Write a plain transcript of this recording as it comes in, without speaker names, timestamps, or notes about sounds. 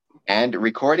And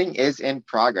recording is in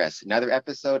progress. Another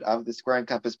episode of the Square and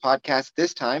Compass podcast,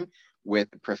 this time with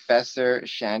Professor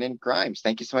Shannon Grimes.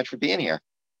 Thank you so much for being here.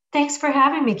 Thanks for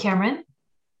having me, Cameron.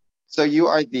 So you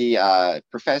are the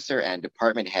professor and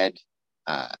department head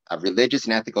of religious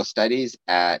and ethical studies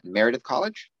at Meredith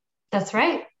College? That's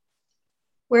right.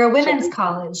 We're a women's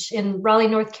college in Raleigh,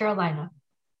 North Carolina.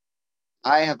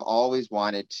 I have always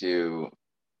wanted to,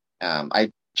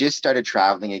 I just started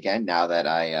traveling again now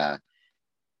that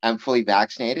I'm fully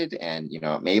vaccinated and,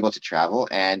 I'm able to travel.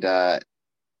 And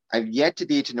I've yet to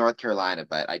be to North Carolina,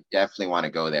 but I definitely want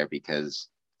to go there because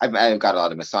I've got a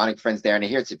lot of Masonic friends there, and I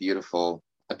hear it's a beautiful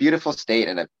state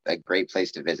and a great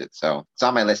place to visit. So it's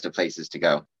on my list of places to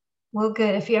go. Well,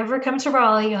 good. If you ever come to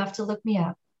Raleigh, you'll have to look me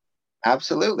up.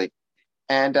 Absolutely.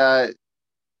 And, I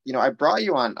brought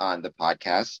you on the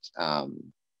podcast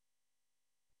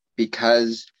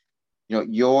because,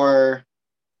 your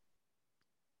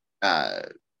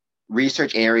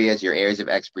research areas, your areas of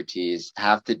expertise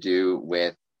have to do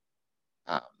with,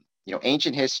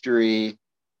 ancient history,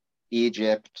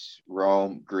 Egypt,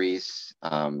 Rome, Greece,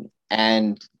 and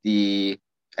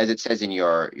as it says in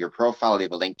your profile,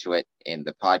 leave a link to it in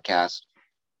the podcast,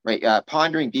 right?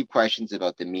 Pondering deep questions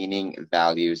about the meaning,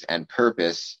 values, and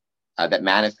purpose that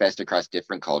manifest across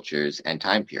different cultures and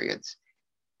time periods.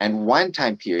 And one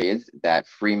time period that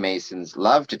Freemasons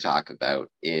love to talk about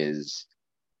is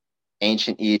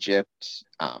ancient Egypt,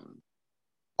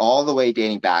 all the way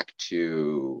dating back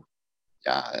to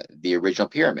the original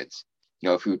pyramids.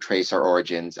 If we trace our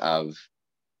origins of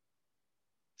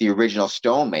the original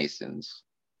stonemasons,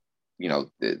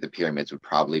 the pyramids would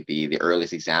probably be the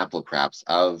earliest example, perhaps,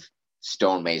 of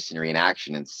stonemasonry in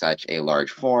action in such a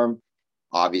large form.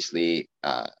 Obviously,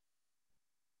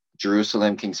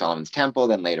 Jerusalem, King Solomon's Temple,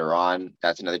 then later on,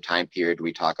 that's another time period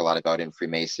we talk a lot about in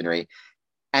Freemasonry.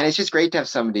 And it's just great to have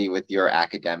somebody with your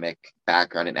academic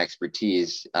background and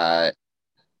expertise to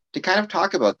kind of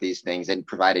talk about these things and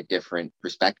provide a different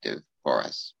perspective for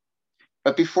us.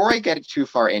 But before I get too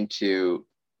far into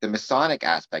the Masonic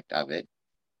aspect of it,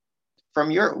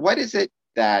 what is it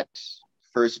that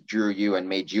first drew you and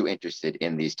made you interested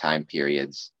in these time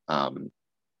periods?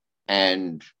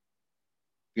 And,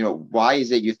 why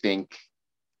is it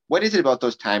what is it about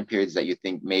those time periods that you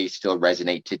think may still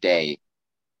resonate today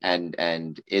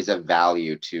and is of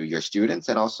value to your students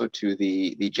and also to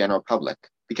the general public?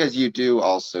 Because you do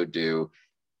also do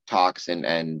talks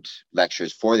and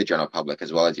lectures for the general public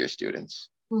as well as your students.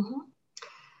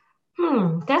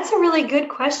 Mm-hmm. That's a really good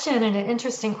question and an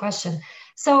interesting question.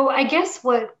 So I guess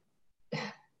I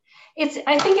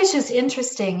think it's just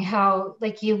interesting how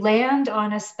you land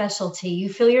on a specialty, you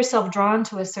feel yourself drawn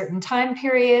to a certain time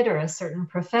period or a certain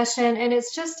profession. And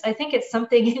I think it's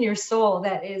something in your soul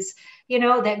that is,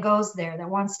 that goes there, that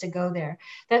wants to go there.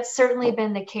 That's certainly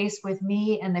been the case with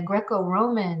me and the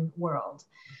Greco-Roman world.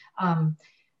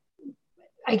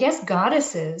 I guess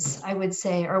goddesses, I would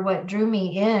say, are what drew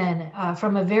me in.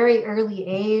 From a very early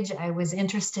age, I was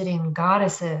interested in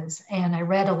goddesses, and I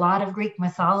read a lot of Greek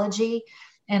mythology,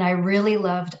 and I really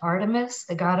loved Artemis,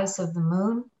 the goddess of the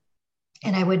moon.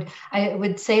 And I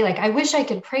would say, I wish I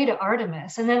could pray to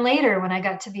Artemis. And then later, when I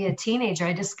got to be a teenager,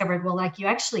 I discovered, you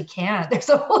actually can't. There's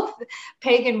a whole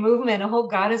pagan movement, a whole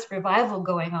goddess revival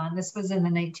going on. This was in the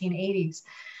 1980s.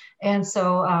 And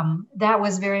so that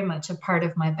was very much a part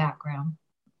of my background.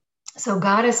 So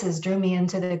goddesses drew me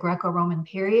into the Greco-Roman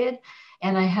period,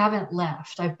 and I haven't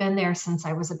left. I've been there since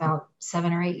I was about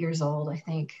 7 or 8 years old, I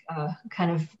think,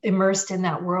 kind of immersed in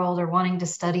that world or wanting to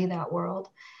study that world.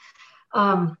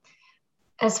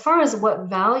 As far as what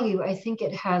value I think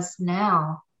it has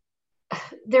now,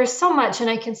 there's so much, and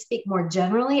I can speak more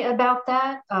generally about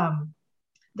that.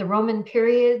 The Roman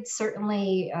period,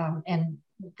 certainly, and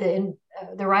the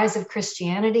rise of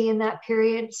Christianity in that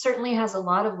period certainly has a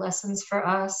lot of lessons for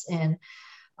us in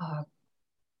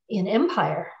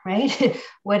empire, right?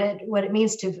 what it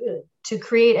means to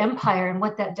create empire and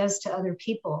what that does to other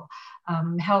people,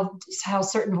 how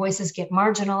certain voices get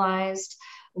marginalized,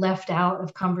 left out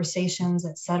of conversations,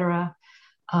 etc.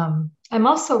 I'm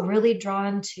also really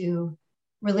drawn to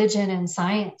religion and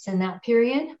science in that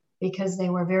period because they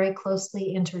were very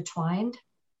closely intertwined.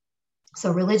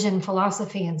 So religion,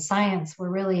 philosophy, and science were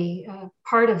really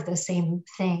part of the same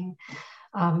thing.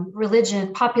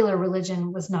 Popular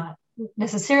religion was not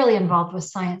necessarily involved with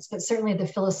science, but certainly the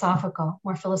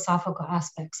more philosophical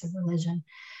aspects of religion.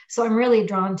 So I'm really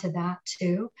drawn to that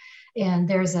too. And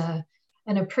there's an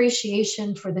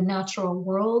appreciation for the natural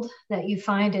world that you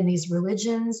find in these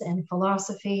religions and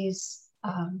philosophies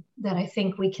that I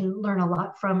think we can learn a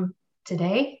lot from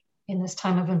today in this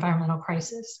time of environmental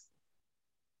crisis.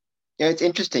 it's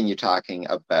interesting you're talking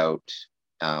about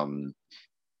um,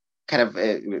 kind of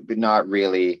not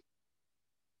really,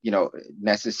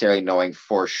 necessarily knowing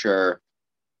for sure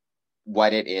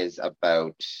what it is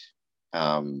about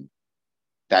um,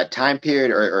 that time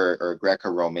period or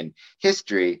Greco-Roman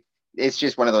history. It's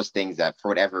just one of those things that for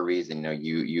whatever reason,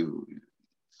 you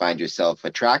find yourself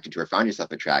attracted to or found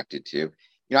yourself attracted to.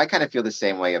 I kind of feel the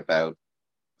same way about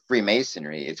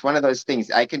Freemasonry. It's one of those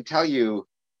things I can tell you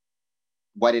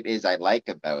what it is I like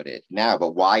about it now,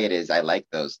 but why it is I like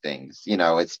those things.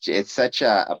 It's such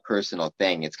a personal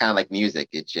thing. It's kind of like music.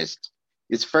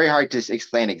 It's very hard to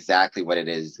explain exactly what it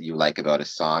is you like about a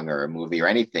song or a movie or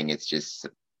anything. It's just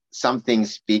some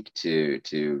things speak to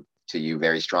you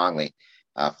very strongly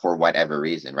for whatever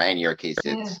reason, right? In your case,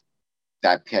 Yeah. it's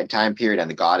that time period and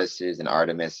the goddesses and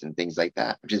Artemis and things like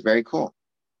that, which is very cool.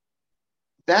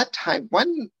 That time,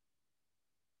 one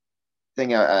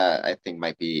thing I think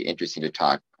might be interesting to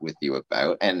talk with you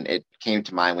about, and it came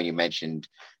to mind when you mentioned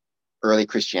early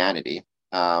Christianity.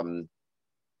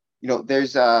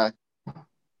 There's a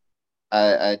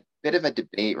bit of a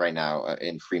debate right now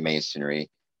in Freemasonry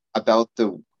about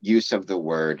the use of the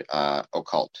word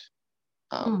occult.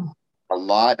 Um, Mm. a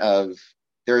lot of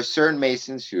There are certain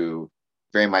Masons who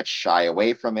very much shy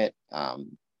away from it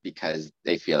because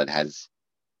they feel it has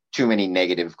too many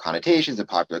negative connotations in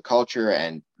popular culture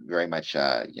and very much,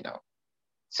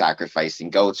 sacrificing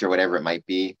goats or whatever it might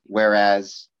be.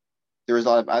 Whereas there's a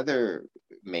lot of other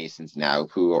Masons now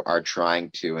who are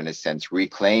trying to, in a sense,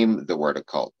 reclaim the word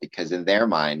occult because in their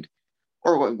mind,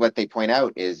 or what they point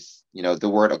out is, the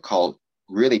word occult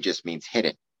really just means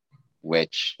hidden,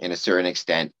 which in a certain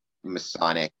extent,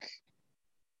 Masonic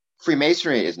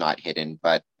Freemasonry is not hidden,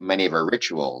 but many of our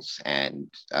rituals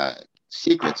and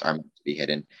secrets are meant to be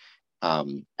hidden.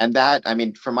 And that, I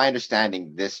mean, from my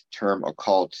understanding, this term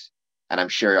occult, and I'm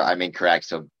sure I'm incorrect,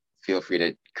 so feel free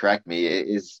to correct me,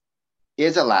 is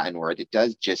a Latin word. It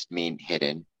does just mean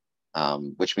hidden,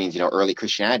 which means, early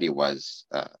Christianity was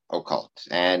occult.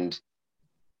 And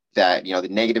that, the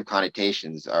negative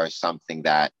connotations are something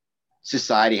that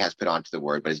society has put onto the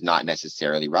word, but is not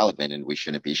necessarily relevant. And we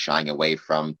shouldn't be shying away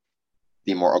from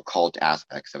the more occult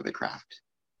aspects of the craft.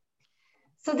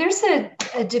 So there's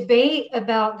a debate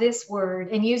about this word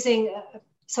and using,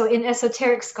 so in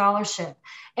esoteric scholarship.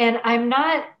 And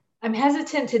I'm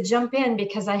hesitant to jump in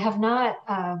because I have not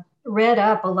read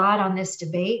up a lot on this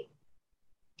debate,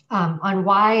 on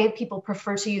why people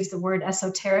prefer to use the word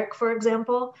esoteric, for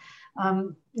example,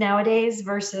 nowadays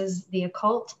versus the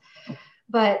occult.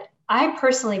 But I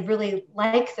personally really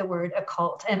like the word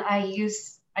occult, and I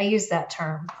use that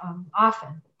term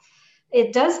often.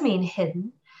 It does mean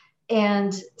hidden,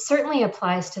 and certainly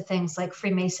applies to things like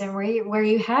Freemasonry, where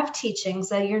you have teachings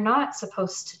that you're not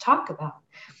supposed to talk about.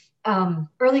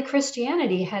 Early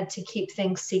Christianity had to keep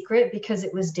things secret because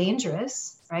it was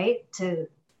dangerous, right? To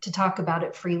talk about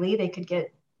it freely, they could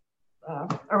get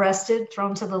arrested,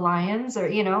 thrown to the lions, or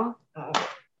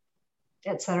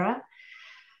etc.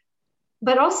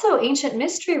 But also, ancient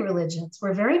mystery religions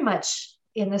were very much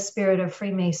in the spirit of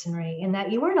Freemasonry, in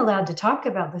that you weren't allowed to talk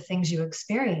about the things you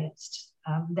experienced.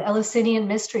 The Eleusinian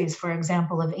mysteries, for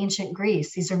example, of ancient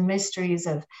Greece, these are mysteries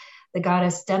of the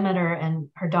goddess Demeter and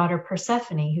her daughter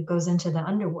Persephone, who goes into the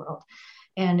underworld.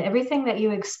 And everything that you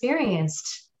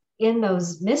experienced in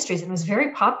those mysteries, it was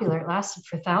very popular, it lasted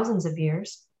for thousands of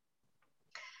years.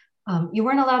 You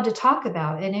weren't allowed to talk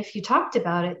about, and if you talked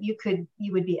about it, you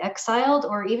would be exiled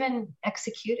or even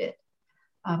executed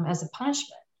as a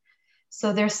punishment.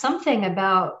 So there's something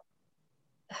about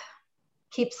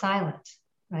keep silent,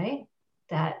 right?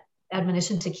 That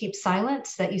admonition to keep silent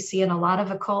that you see in a lot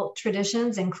of occult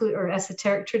traditions, or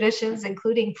esoteric traditions,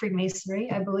 including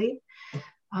Freemasonry, I believe.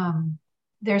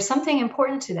 There's something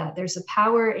important to that. There's a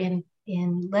power in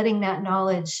letting that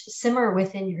knowledge simmer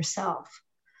within yourself.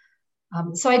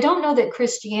 So I don't know that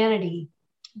Christianity,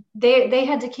 they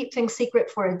had to keep things secret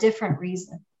for a different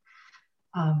reason.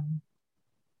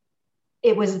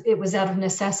 It was out of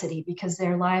necessity because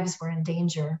their lives were in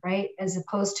danger, right? As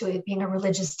opposed to it being a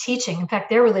religious teaching. In fact,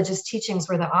 their religious teachings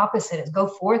were the opposite: is go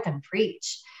forth and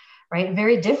preach, right?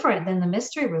 Very different than the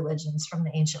mystery religions from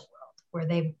the ancient world, where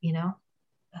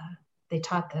they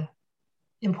taught the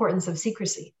importance of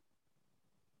secrecy.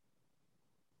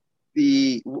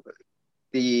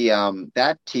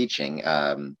 That teaching,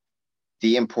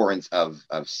 the importance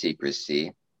of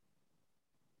secrecy.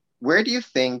 Where do you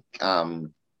think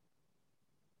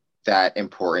that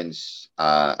importance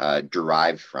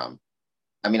derived from?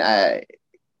 I mean,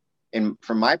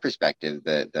 from my perspective,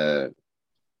 the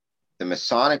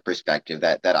Masonic perspective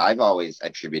that I've always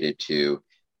attributed to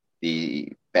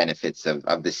the benefits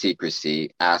of the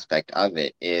secrecy aspect of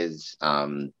it is,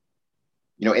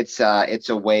 it's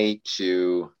a way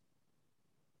to,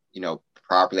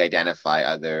 properly identify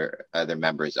other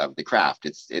members of the craft.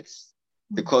 It's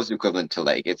the closest equivalent to,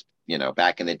 like, it's,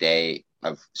 back in the day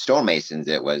of stonemasons,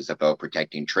 it was about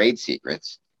protecting trade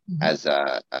secrets as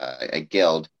a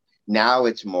guild. Now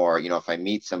it's more, if I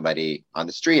meet somebody on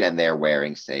the street and they're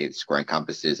wearing, say, square and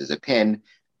compasses as a pin,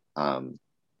 and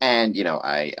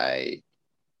I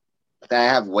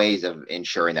have ways of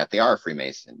ensuring that they are a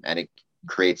Freemason, and it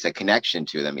creates a connection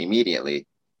to them immediately.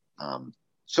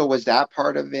 So was that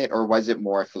part of it, or was it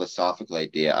more a philosophical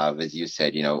idea of, as you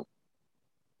said,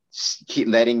 keep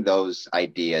letting those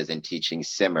ideas and teachings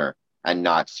simmer and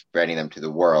not spreading them to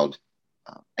the world?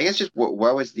 I guess just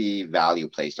where was the value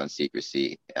placed on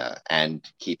secrecy and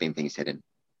keeping things hidden?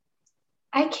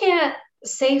 I can't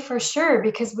say for sure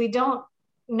because we don't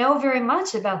know very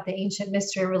much about the ancient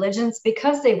mystery religions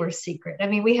because they were secret. I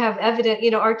mean, we have evidence,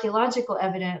 archaeological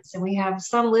evidence, and we have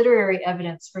some literary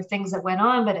evidence for things that went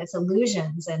on, but it's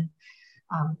illusions, and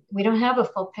we don't have a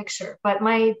full picture. But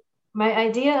my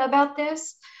idea about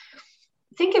this,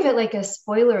 think of it like a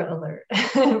spoiler alert,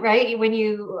 right? When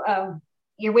you're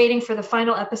waiting for the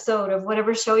final episode of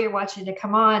whatever show you're watching to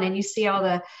come on, and you see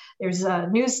there's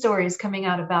news stories coming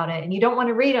out about it, and you don't want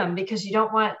to read them because you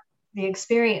don't want the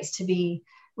experience to be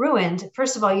ruined.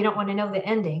 First of all, you don't want to know the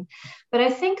ending. But I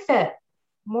think that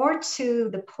more to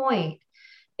the point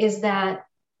is that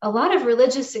a lot of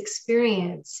religious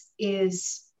experience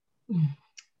is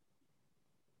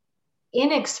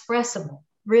inexpressible,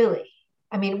 really.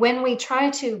 I mean, when we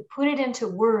try to put it into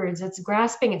words, it's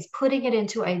grasping, it's putting it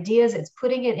into ideas, it's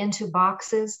putting it into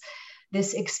boxes,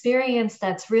 this experience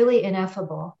that's really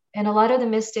ineffable. And a lot of the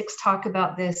mystics talk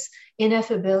about this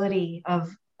ineffability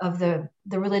of the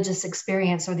religious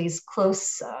experience, or these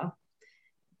close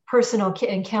personal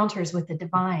encounters with the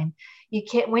divine. You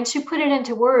can't, once you put it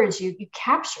into words, you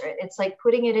capture it. It's like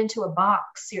putting it into a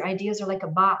box. Your ideas are like a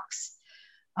box.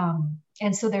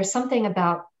 And so there's something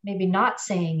about maybe not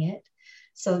saying it.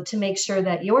 So to make sure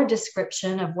that your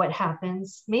description of what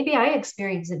happens, maybe I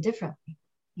experience it differently.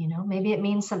 Maybe it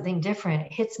means something different.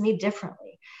 It hits me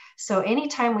differently. So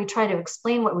anytime we try to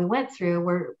explain what we went through,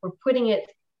 we're putting it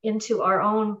into our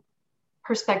own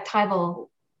perspectival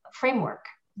framework,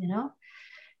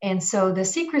 And so the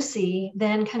secrecy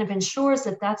then kind of ensures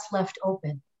that that's left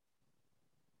open,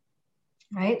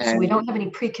 right? So we don't have any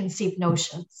preconceived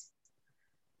notions.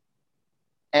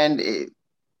 And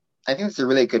I think that's a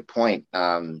really good point.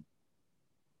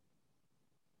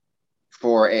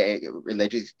 For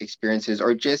religious experiences,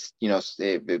 or just,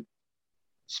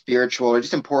 spiritual or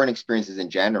just important experiences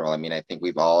in general. I mean, I think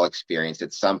we've all experienced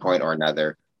at some point or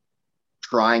another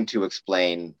trying to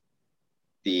explain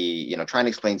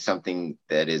something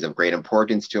that is of great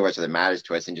importance to us or that matters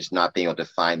to us, and just not being able to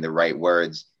find the right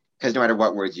words, because no matter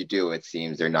what words you do, it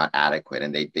seems they're not adequate,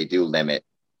 and they do limit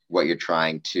what you're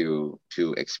trying to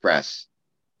express,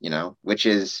 which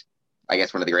is, I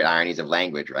guess, one of the great ironies of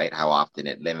language, right? How often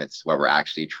it limits what we're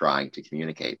actually trying to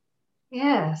communicate.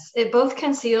 Yes, it both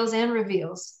conceals and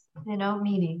reveals,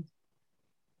 meaning.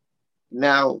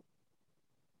 Now,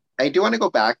 I do want to go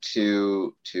back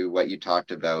to what you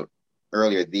talked about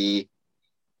earlier, the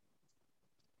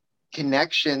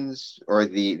connections or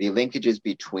the linkages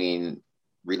between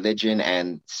religion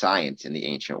and science in the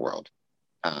ancient world.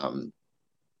 And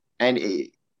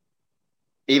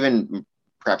even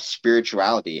perhaps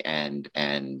spirituality and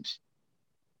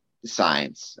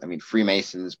science. I mean,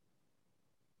 Freemasons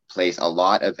place a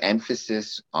lot of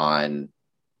emphasis on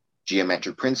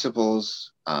geometric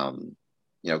principles,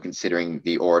 considering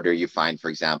the order you find, for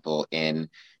example, in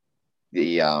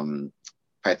the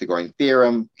Pythagorean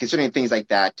theorem, considering things like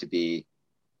that to be,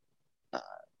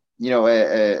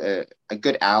 a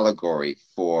good allegory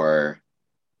for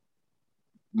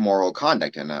moral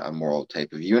conduct and a moral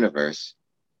type of universe.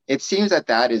 It seems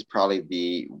that is probably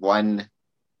the one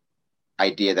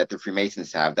idea that the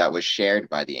Freemasons have that was shared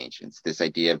by the ancients, this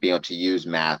idea of being able to use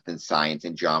math and science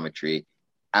and geometry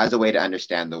as a way to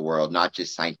understand the world, not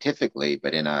just scientifically,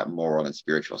 but in a moral and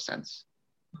spiritual sense.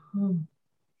 Mm-hmm.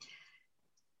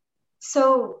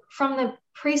 So from the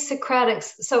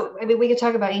pre-Socratics, we could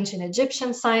talk about ancient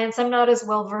Egyptian science. I'm not as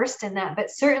well versed in that, but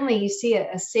certainly you see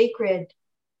a sacred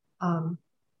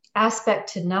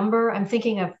aspect to number. I'm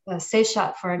thinking of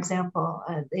Seshat, for example,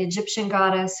 the Egyptian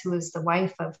goddess who was the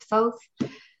wife of Thoth,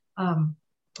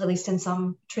 at least in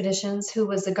some traditions, who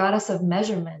was the goddess of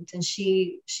measurement. And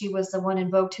she was the one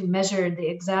invoked who measured the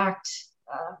exact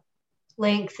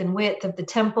length and width of the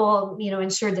temple,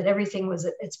 ensured that everything was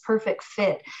its perfect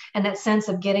fit. And that sense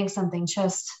of getting something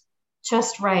just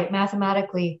just right,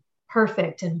 mathematically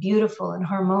perfect and beautiful and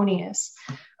harmonious,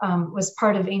 was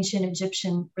part of ancient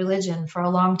Egyptian religion for a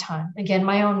long time. Again,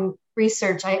 my own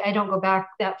research, I don't go back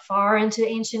that far into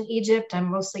ancient Egypt.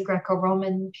 I'm mostly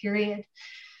Greco-Roman period.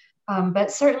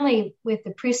 But certainly with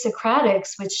the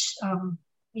pre-Socratics, which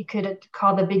you could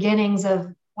call the beginnings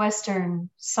of Western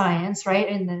science, right,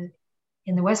 in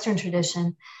the Western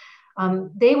tradition,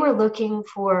 they were looking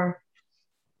for,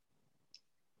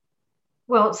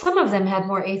 well, some of them had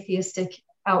more atheistic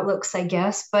outlooks, I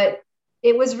guess, but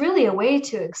it was really a way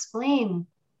to explain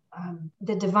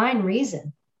the divine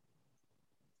reason.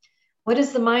 What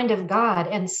is the mind of God?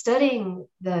 And studying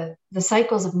the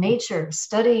cycles of nature,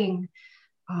 studying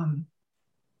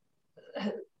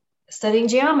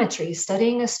geometry,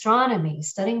 studying astronomy,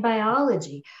 studying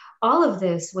biology. All of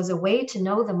this was a way to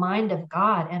know the mind of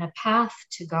God and a path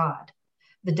to God,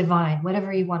 the divine,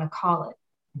 whatever you want to call it.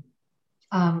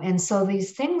 And so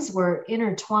these things were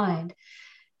intertwined.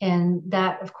 And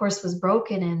that, of course, was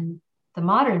broken in the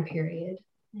modern period,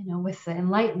 with the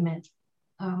Enlightenment,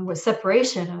 with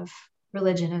separation of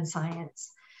religion and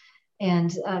science.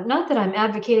 And not that I'm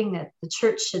advocating that the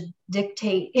church should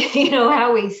dictate,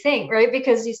 how we think, right?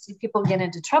 Because you see people get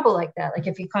into trouble like that. Like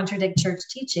if you contradict church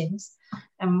teachings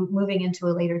and moving into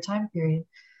a later time period,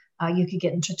 you could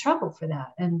get into trouble for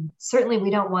that. And certainly we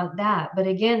don't want that. But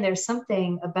again, there's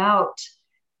something about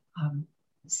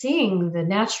seeing the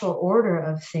natural order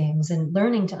of things and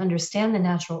learning to understand the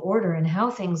natural order and how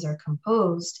things are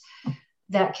composed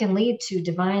that can lead to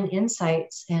divine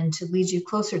insights and to lead you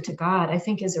closer to God, I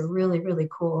think is a really, really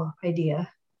cool idea.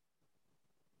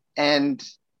 And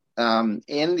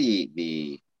in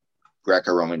the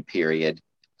Greco-Roman period,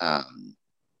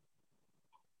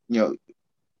 you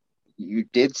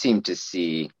did seem to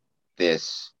see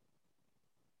this,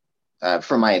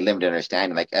 from my limited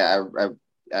understanding, like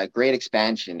a great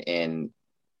expansion in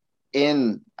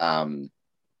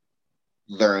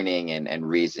learning and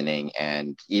reasoning.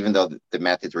 And even though the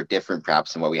methods were different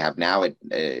perhaps than what we have now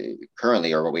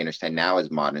currently, or what we understand now as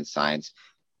modern science,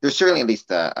 there's certainly at least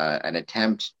an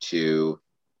attempt to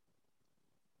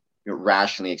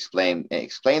rationally explain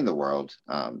the world.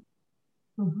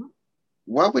 Mm-hmm.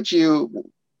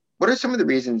 What are some of the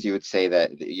reasons you would say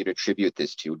that you'd attribute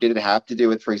this to? Did it have to do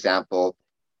with, for example,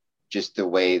 just the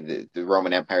way the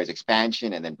Roman Empire's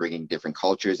expansion and then bringing different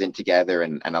cultures in together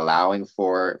and allowing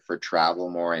for travel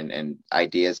more and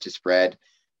ideas to spread?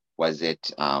 Was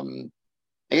it, I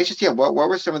guess just, what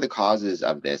were some of the causes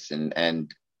of this, and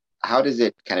how does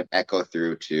it kind of echo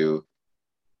through to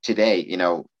today?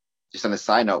 Just on a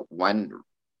side note, one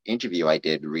interview I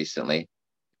did recently,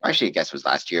 actually I guess it was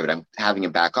last year, but I'm having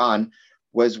him back on,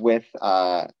 was with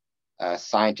a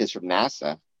scientist from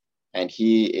NASA, and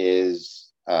he is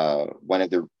one of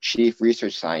the chief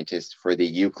research scientists for the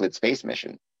Euclid space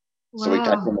mission. Wow. So we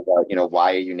talked to him about,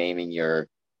 why are you naming your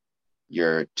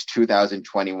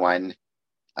 2021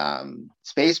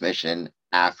 space mission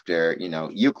after,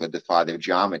 Euclid, the father of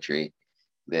geometry,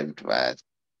 lived,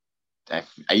 I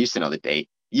used to know the date.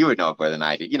 You would know it better than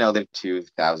I do. Lived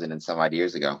 2,000 and some odd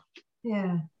years ago.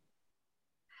 Yeah.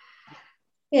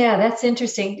 Yeah, that's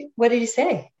interesting. What did he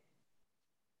say?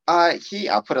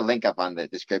 I'll put a link up on the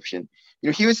description.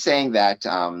 He was saying that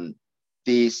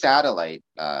the satellite,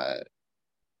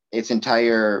 its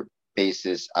entire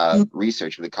basis of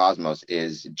research for the cosmos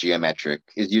is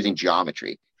using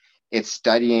geometry. It's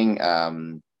studying,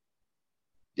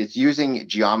 it's using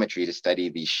geometry to study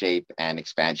the shape and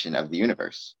expansion of the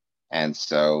universe. And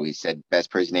so he said,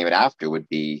 best person to name it after would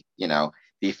be,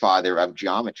 the father of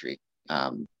geometry.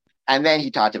 And then he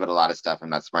talked about a lot of stuff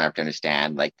I'm not smart enough to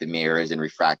understand, like the mirrors and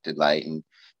refracted light and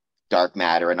dark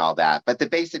matter and all that. But the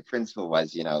basic principle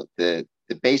was, the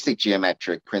basic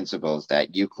geometric principles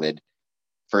that Euclid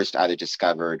first either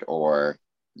discovered or,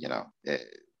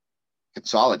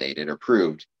 consolidated or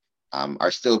proved,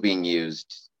 are still being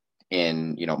used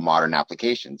in, modern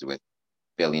applications with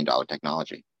billion-dollar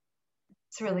technology.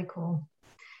 It's really cool.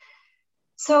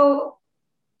 So,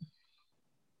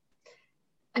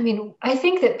 I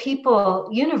think that people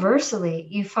universally,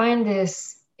 you find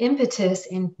this impetus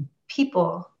in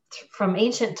people from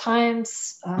ancient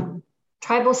times,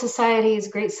 tribal societies,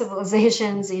 great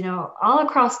civilizations, all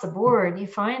across the board, you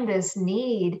find this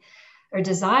need or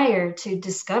desire to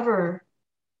discover,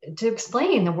 to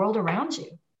explain the world around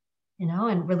you,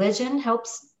 and religion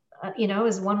helps,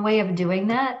 is one way of doing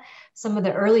that. Some of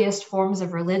the earliest forms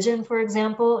of religion, for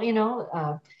example,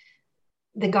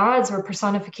 the gods were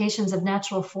personifications of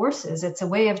natural forces. It's a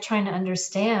way of trying to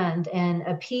understand and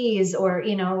appease or,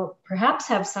 perhaps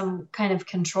have some kind of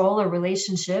control or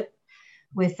relationship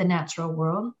with the natural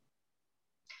world.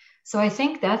 So I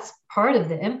think that's part of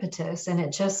the impetus, and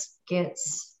it just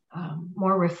gets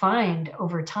more refined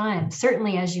over time.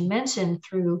 Certainly, as you mentioned,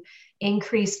 through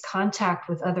increased contact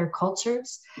with other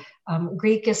cultures.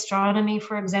 Greek astronomy,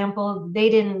 for example,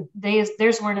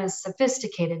 theirs weren't as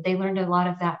sophisticated. They learned a lot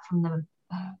of that from the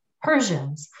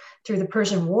Persians through the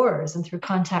Persian Wars and through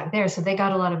contact there. So they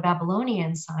got a lot of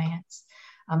Babylonian science,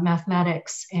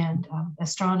 mathematics, and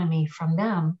astronomy from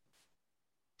them.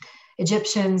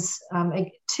 Egyptians,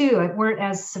 too, weren't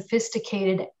as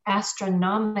sophisticated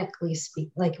astronomically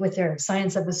like with their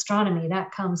science of astronomy.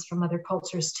 That comes from other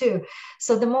cultures too.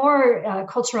 So the more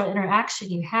cultural interaction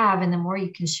you have and the more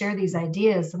you can share these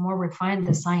ideas, the more refined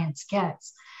the science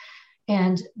gets.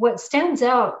 And what stands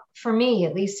out for me,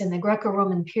 at least in the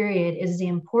Greco-Roman period, is the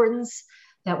importance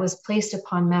that was placed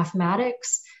upon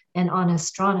mathematics and on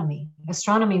astronomy.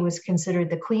 Astronomy was considered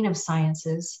the queen of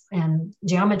sciences, and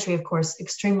geometry, of course,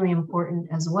 extremely important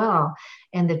as well.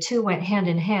 And the two went hand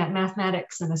in hand.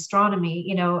 Mathematics and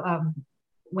astronomy,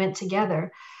 went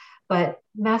together. But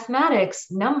mathematics,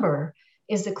 number,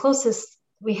 is the closest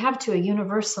we have to a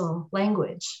universal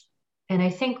language. And I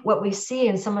think what we see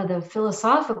in some of the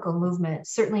philosophical movement,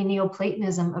 certainly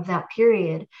Neoplatonism of that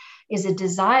period, is a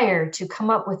desire to come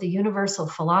up with a universal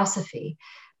philosophy,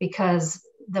 because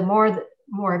the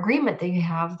more agreement that you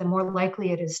have, the more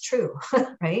likely it is true,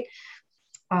 right?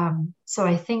 So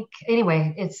I think,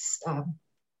 anyway, it's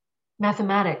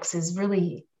mathematics is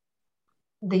really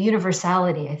the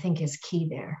universality, I think, is key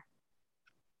there.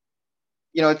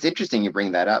 It's interesting you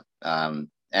bring that up, and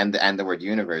the word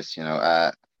universe.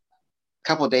 A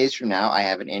couple of days from now, I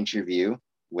have an interview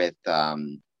with a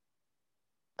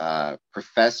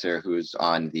professor who's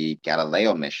on the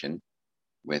Galileo mission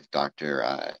with Dr.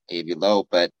 Avi Loeb,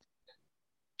 but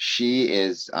she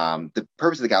is the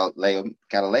purpose of the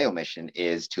Galileo mission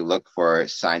is to look for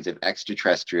signs of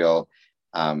extraterrestrial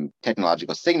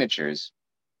technological signatures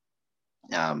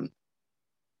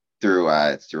through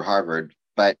Harvard.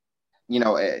 But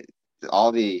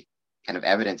all the kind of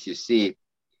evidence you see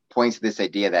points to this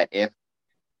idea that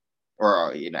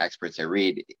experts I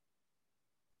read,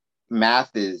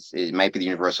 math it might be the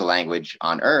universal language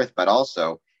on Earth, but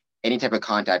also any type of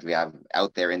contact we have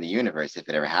out there in the universe, if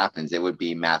it ever happens, it would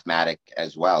be mathematic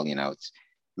as well.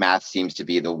 Math seems to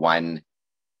be the one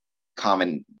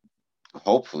common,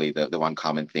 hopefully the one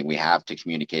common thing we have to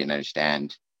communicate and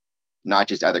understand, not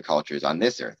just other cultures on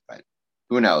this Earth, but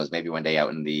who knows, maybe one day out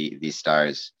in the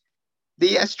stars.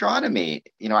 The astronomy,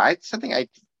 something I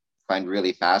find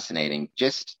really fascinating.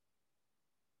 Just,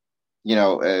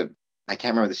 I can't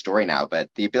remember the story now, but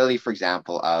the ability, for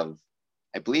example, of,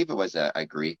 I believe it was a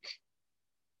Greek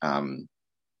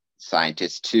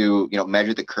scientist to,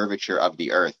 measure the curvature of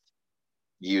the Earth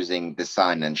using the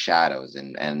sun and shadows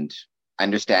and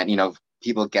understand,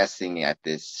 people guessing at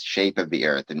this shape of the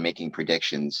Earth and making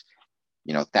predictions,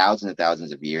 thousands and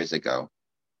thousands of years ago.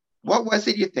 What was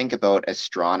it you think about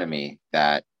astronomy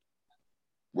that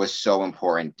was so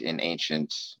important in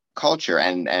ancient culture,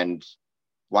 and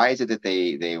why is it that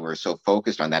they were so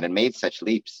focused on that and made such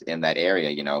leaps in that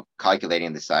area,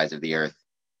 calculating the size of the Earth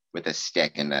with a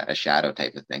stick and a shadow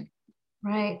type of thing?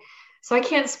 Right. So I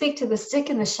can't speak to the stick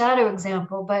and the shadow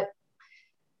example, but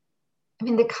I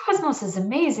mean, the cosmos is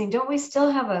amazing. Don't we still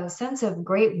have a sense of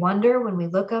great wonder when we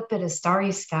look up at a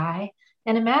starry sky?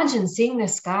 And imagine seeing the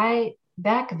sky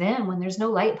back then when there's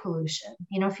no light pollution.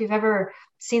 If you've ever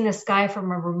seen the sky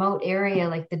from a remote area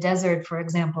like the desert, for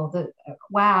example,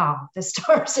 the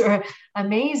stars are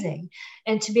amazing.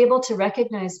 And to be able to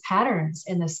recognize patterns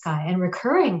in the sky and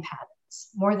recurring patterns,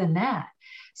 more than that.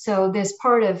 So this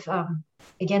part of,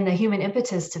 again, the human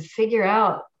impetus to figure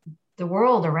out the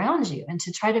world around you and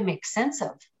to try to make sense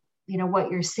of,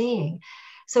 what you're seeing.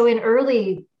 So in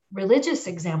early religious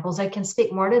examples, I can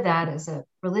speak more to that as a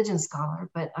religion scholar,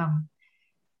 but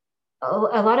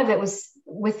a lot of it was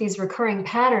with these recurring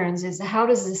patterns is, how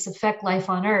does this affect life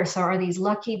on Earth? So are these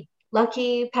lucky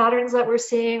patterns that we're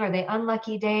seeing? Are they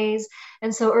unlucky days?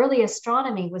 And so early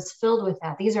astronomy was filled with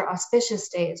that. These are auspicious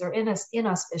days or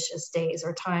inauspicious days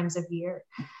or times of year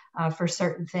for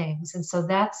certain things. And so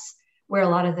that's where a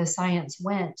lot of the science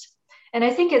went. And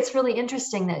I think it's really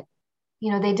interesting that,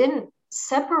 they didn't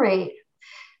separate,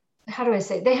 how do I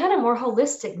say, they had a more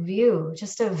holistic view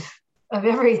just of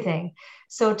everything.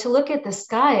 So to look at the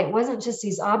sky, it wasn't just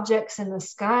these objects in the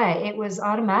sky, it was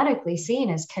automatically seen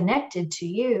as connected to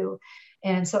you.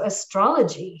 And so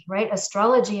astrology, right?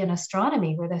 Astrology and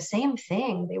astronomy were the same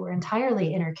thing. They were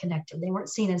entirely interconnected. They weren't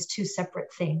seen as two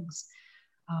separate things.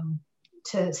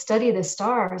 To study the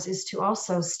stars is to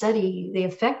also study the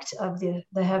effect of the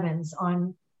heavens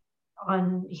on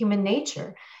on human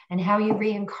nature and how you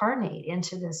reincarnate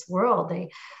into this world. They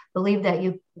believe that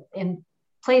in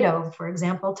Plato, for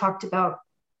example, talked about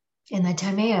in the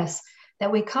Timaeus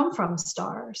that we come from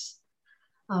stars.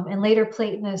 And later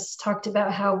Platonists talked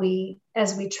about how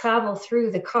as we travel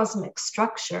through the cosmic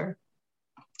structure,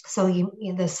 so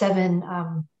the seven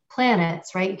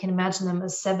planets, right? You can imagine them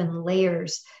as 7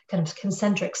 layers, kind of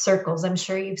concentric circles. I'm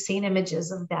sure you've seen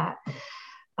images of that.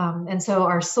 And so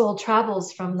our soul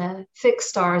travels from the fixed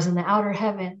stars in the outer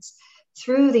heavens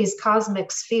through these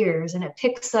cosmic spheres, and it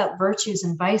picks up virtues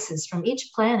and vices from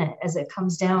each planet as it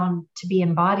comes down to be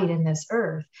embodied in this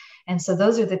earth. And so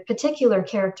those are the particular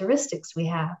characteristics we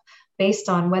have based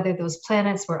on whether those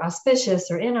planets were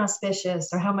auspicious or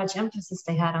inauspicious, or how much emphasis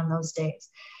they had on those days,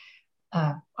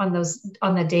 on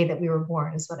the day that we were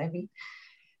born is what I mean.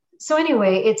 So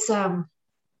anyway,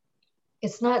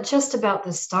 it's not just about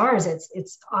the stars.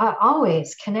 It's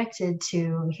always connected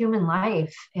to human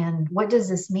life. And what does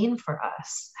this mean for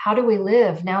us? How do we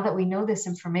live now that we know this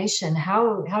information?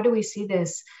 How do we see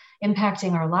this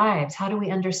impacting our lives? How do we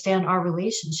understand our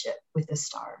relationship with the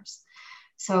stars?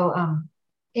 So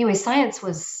anyway, science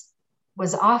was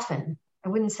often, I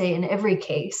wouldn't say in every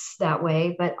case that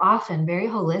way, but often very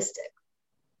holistic.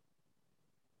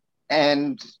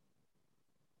 And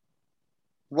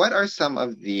what are some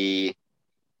of the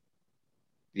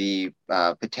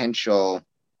potential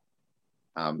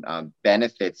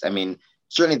benefits? I mean,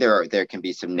 certainly there can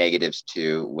be some negatives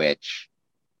too, which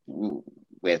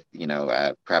with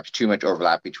perhaps too much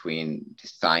overlap between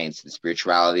science and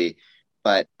spirituality.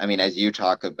 But I mean, as you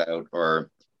talk about, or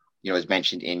as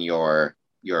mentioned in your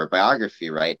biography,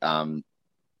 right?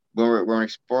 When we're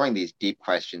exploring these deep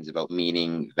questions about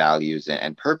meaning, values,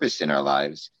 and purpose in our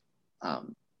lives,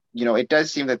 it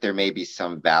does seem that there may be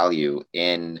some value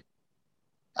in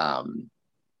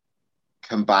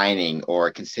combining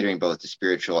or considering both the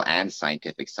spiritual and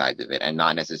scientific sides of it, and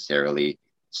not necessarily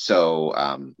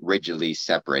so rigidly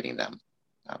separating them.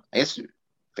 I guess,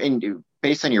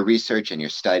 based on your research and your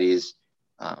studies,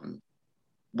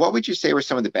 what would you say were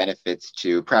some of the benefits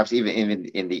to, perhaps even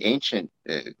in the ancient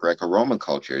Greco-Roman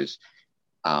cultures,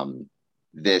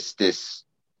 this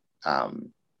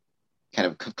kind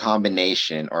of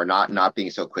combination, or not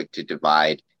being so quick to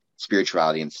divide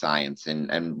spirituality and science,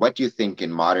 and what do you think in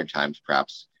modern times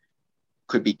perhaps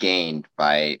could be gained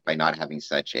by not having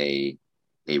such a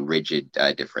rigid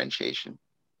differentiation?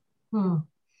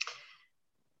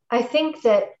 I think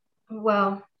that,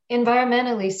 well,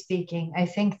 environmentally speaking, I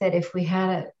think that if we had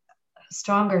a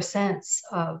stronger sense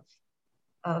of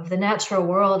the natural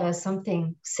world as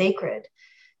something sacred,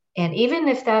 and even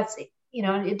if that's,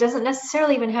 it doesn't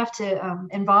necessarily even have to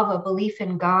involve a belief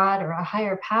in God or a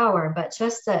higher power, but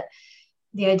just that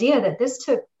the idea that this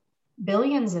took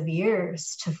billions of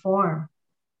years to form,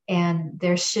 and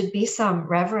there should be some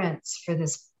reverence for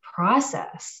this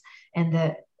process and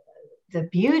the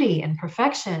beauty and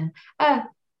perfection, but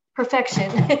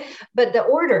the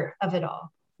order of it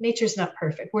all. Nature's not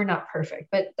perfect. We're not perfect,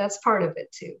 but that's part of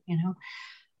it too,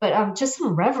 But just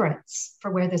some reverence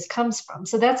for where this comes from.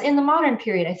 So that's in the modern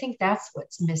period. I think that's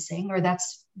what's missing, or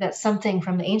that's something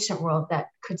from the ancient world that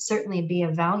could certainly be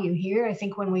of value here. I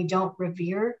think when we don't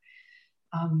revere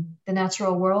the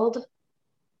natural world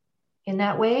in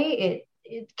that way,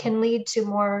 it can lead to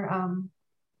more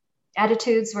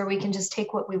attitudes where we can just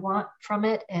take what we want from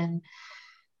it and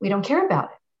we don't care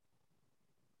about it.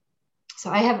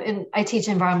 So I teach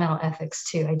environmental ethics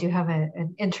too. I do have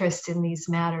an interest in these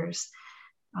matters.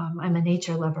 I'm a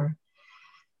nature lover.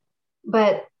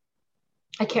 But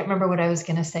I can't remember what I was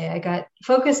going to say. I got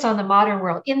focused on the modern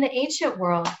world. In the ancient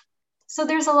world, so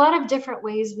there's a lot of different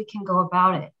ways we can go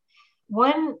about it.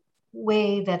 One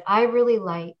way that I really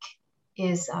like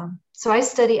is, so I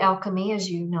study alchemy, as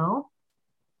you know,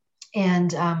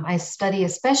 and I study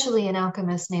especially an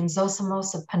alchemist named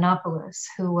Zosimos of Panopolis,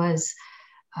 who was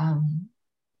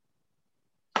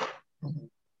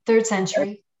 3rd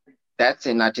century. That's,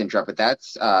 and not to interrupt, but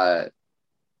that's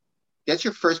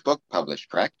your first book published,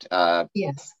 correct?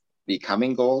 Yes.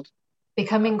 Becoming Gold?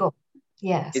 Becoming Gold,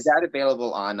 yes. Is that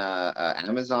available on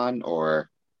Amazon or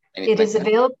anything? It is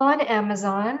available on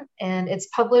Amazon, and it's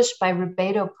published by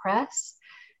Rubedo Press.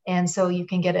 And so you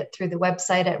can get it through the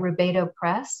website at Rubedo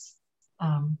Press,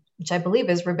 which I believe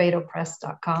is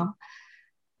rubedopress.com.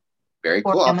 Very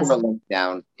cool. I'll put a link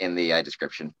down in the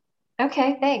description.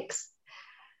 Okay, thanks.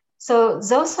 So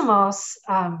Zosimos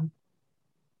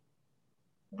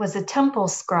was a temple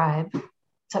scribe,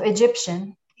 so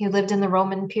Egyptian. He lived in the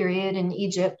Roman period in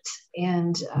Egypt,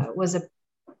 and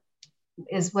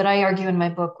is what I argue in my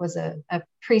book, was a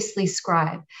priestly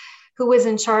scribe who was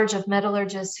in charge of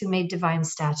metallurgists who made divine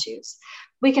statues.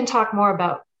 We can talk more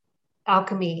about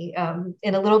alchemy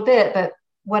in a little bit, but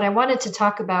what I wanted to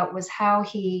talk about was how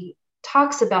he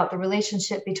talks about the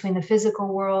relationship between the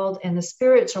physical world and the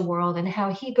spiritual world and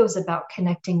how he goes about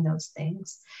connecting those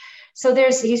things. So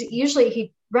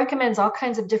he recommends all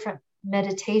kinds of different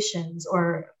meditations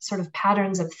or sort of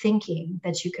patterns of thinking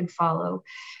that you can follow,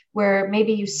 where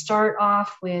maybe you start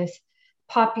off with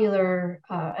popular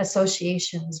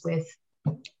associations with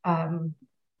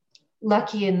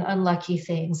lucky and unlucky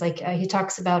things. Like he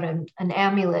talks about an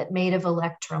amulet made of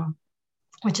electrum,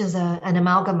 which is an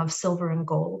amalgam of silver and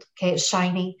gold. Okay, it's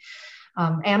shiny.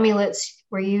 Amulets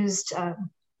were used,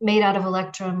 made out of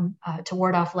electrum to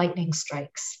ward off lightning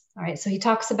strikes. All right, so he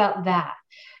talks about that.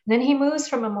 And then he moves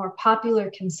from a more popular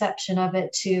conception of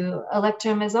it to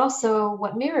electrum is also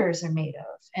what mirrors are made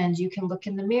of. And you can look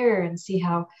in the mirror and see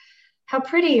how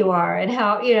pretty you are and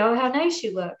how nice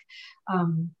you look.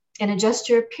 And adjust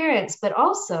your appearance, but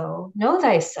also know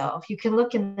thyself. You can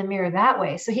look in the mirror that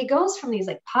way. So he goes from these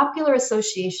like popular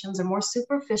associations or more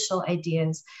superficial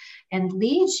ideas and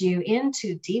leads you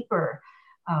into deeper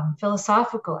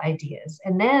philosophical ideas.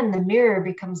 And then the mirror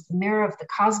becomes the mirror of the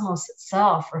cosmos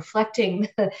itself, reflecting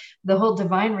the whole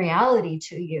divine reality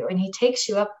to you. And he takes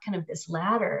you up kind of this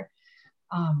ladder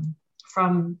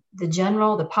from the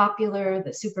general, the popular,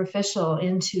 the superficial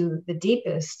into the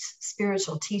deepest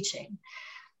spiritual teaching.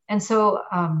 And so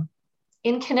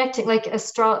in connecting, like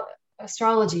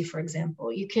astrology, for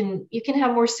example, you can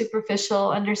have more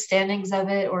superficial understandings of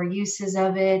it or uses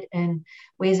of it and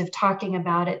ways of talking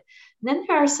about it. And then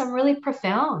there are some really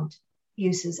profound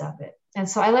uses of it. And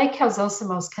so I like how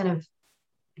Zosimos kind of,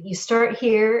 you start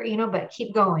here, but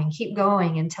keep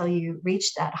going until you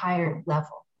reach that higher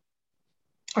level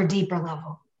or deeper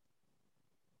level.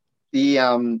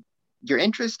 Your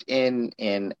interest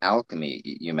in alchemy,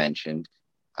 you mentioned,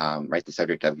 right, the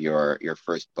subject of your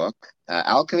first book.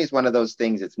 Alchemy is one of those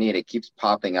things that's neat. It keeps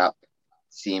popping up,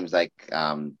 seems like,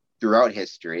 throughout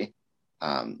history.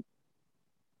 I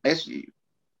guess,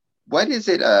 what is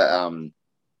it?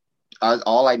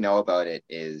 All I know about it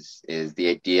is the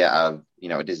idea of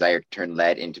a desire to turn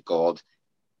lead into gold.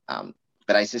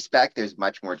 But I suspect there's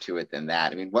much more to it than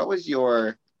that. I mean, what was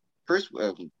your first?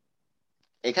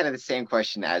 Kind of the same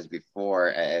question as before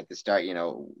at the start.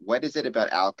 What is it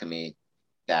about alchemy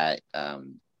that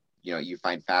you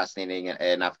find fascinating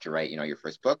enough to write your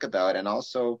first book about, and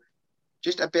also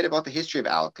just a bit about the history of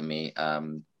alchemy,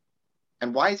 and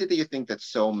why is it that you think that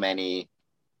so many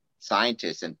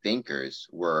scientists and thinkers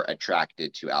were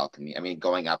attracted to alchemy? I mean,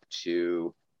 going up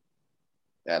to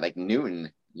like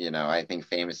Newton, I think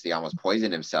famously almost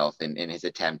poisoned himself in his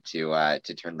attempt to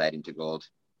turn lead into gold.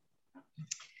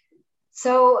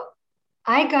 So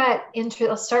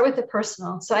I'll start with the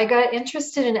personal. So I got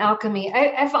interested in alchemy.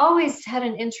 I've always had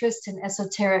an interest in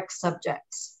esoteric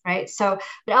subjects, right? But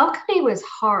alchemy was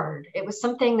hard. It was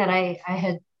something that I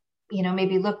had,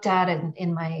 maybe looked at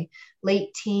in my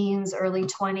late teens, early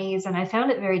 20s, and I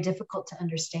found it very difficult to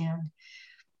understand.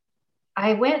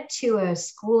 I went to a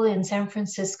school in San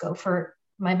Francisco for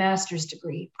my master's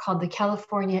degree called the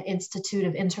California Institute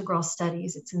of Integral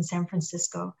Studies. It's in San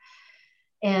Francisco.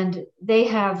 And they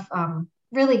have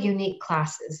really unique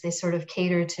classes. They sort of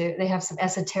they have some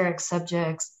esoteric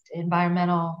subjects,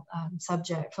 environmental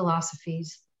subject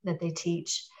philosophies that they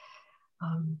teach.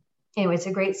 Anyway, it's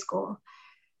a great school.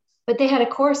 But they had a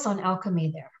course on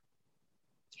alchemy there.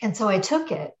 And so I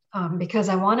took it because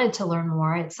I wanted to learn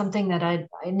more. It's something that I'd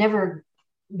never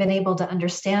been able to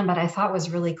understand, but I thought was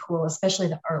really cool, especially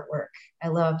the artwork. I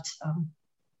loved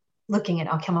looking at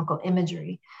alchemical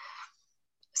imagery.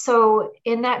 So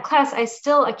in that class,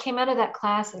 I came out of that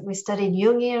class and we studied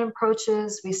Jungian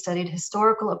approaches, we studied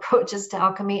historical approaches to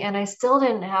alchemy, and I still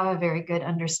didn't have a very good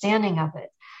understanding of it.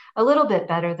 A little bit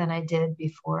better than I did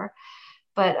before.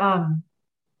 But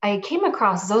I came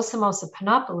across Zosimos of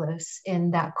Panopolis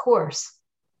in that course.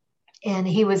 And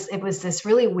it was this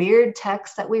really weird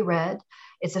text that we read.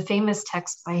 It's a famous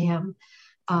text by him.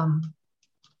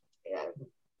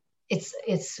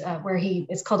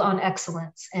 It's called On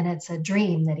Excellence, and it's a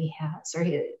dream that he has, or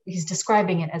he's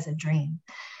describing it as a dream,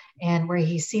 and where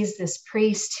he sees this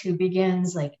priest who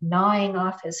begins like gnawing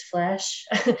off his flesh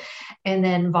and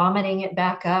then vomiting it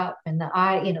back up, and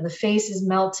the face is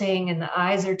melting and the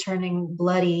eyes are turning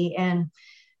bloody. And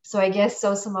so I guess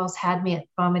Zosimos had me at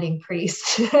vomiting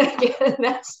priest. And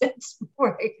that's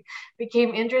where I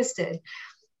became interested.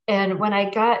 And when I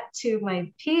got to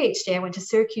my PhD, I went to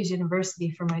Syracuse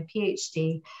University for my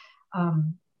PhD.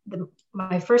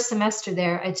 My first semester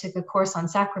there, I took a course on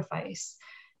sacrifice.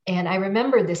 And I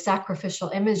remembered the sacrificial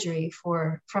imagery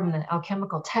from the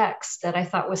alchemical text that I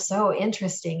thought was so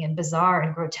interesting and bizarre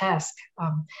and grotesque.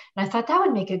 And I thought that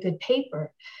would make a good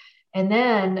paper. And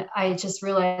then I just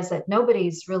realized that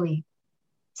nobody's really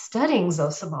studying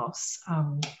Zosimos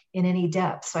in any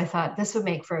depth. So I thought this would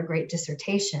make for a great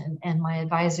dissertation. And my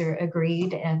advisor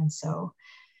agreed. And so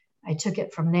I took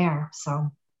it from there.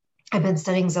 So I've been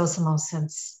studying Zosimos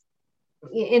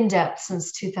in depth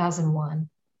since 2001.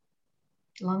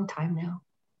 Long time now.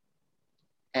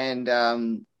 And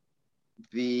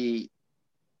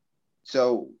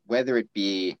so whether it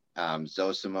be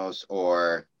Zosimos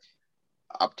or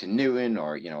up to Newton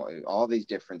or, all these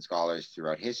different scholars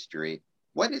throughout history,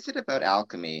 what is it about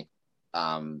alchemy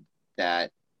that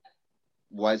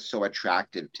was so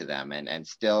attractive to them and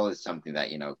still is something that,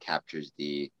 captures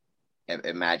the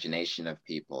imagination of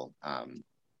people,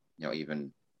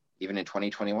 even in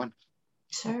 2021?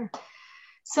 Sure.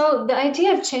 So the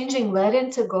idea of changing lead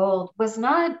into gold was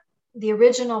not the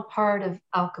original part of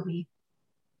alchemy.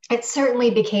 It certainly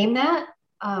became that.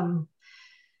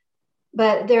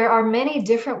 But there are many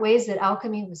different ways that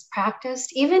alchemy was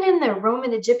practiced, even in the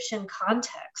Roman Egyptian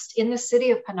context, in the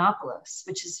city of Panopolis,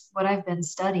 which is what I've been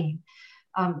studying.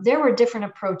 There were different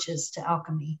approaches to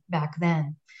alchemy back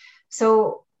then.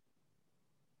 So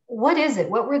what is it?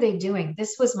 What were they doing?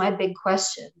 This was my big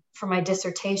question for my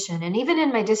dissertation. And even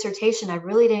in my dissertation, I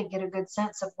really didn't get a good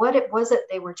sense of what it was that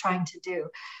they were trying to do.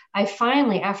 I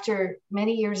finally, after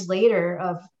many years later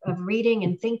of reading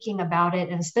and thinking about it,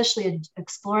 and especially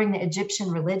exploring the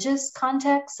Egyptian religious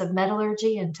context of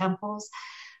metallurgy and temples,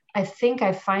 I think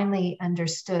I finally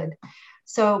understood.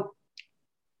 So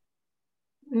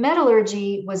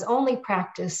metallurgy was only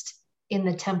practiced in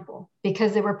the temple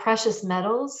because there were precious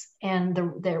metals, and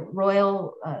the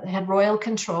royal had royal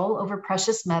control over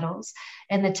precious metals,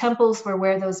 and the temples were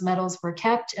where those metals were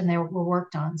kept and they were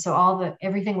worked on. So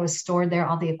everything was stored there.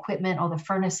 All the equipment, all the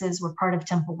furnaces were part of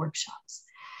temple workshops.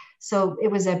 So it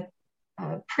was a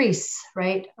priests,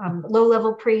 right?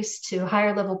 Low-level priests to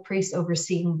higher-level priests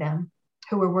overseeing them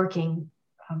who were working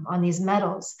on these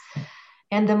metals.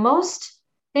 And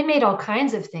they made all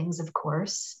kinds of things, of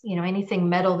course. Anything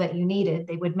metal that you needed,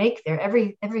 they would make there.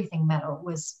 Everything metal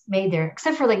was made there,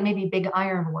 except for like maybe big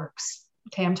iron works.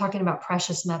 Okay, I'm talking about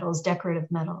precious metals,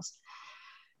 decorative metals.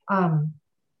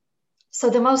 So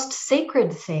the most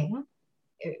sacred thing,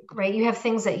 right? You have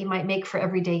things that you might make for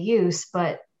everyday use,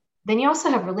 but then you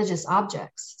also have religious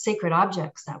objects, sacred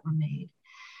objects that were made.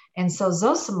 And so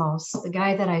Zosimos, the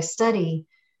guy that I study,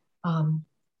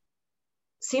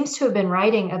 seems to have been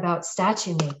writing about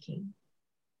statue making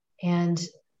and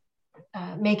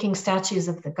making statues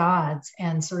of the gods,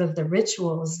 and sort of the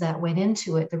rituals that went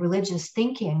into it, the religious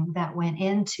thinking that went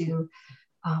into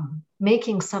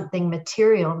making something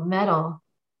material, metal,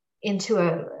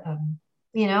 into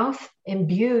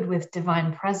imbued with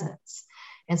divine presence,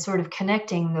 and sort of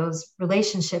connecting those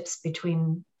relationships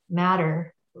between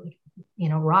matter,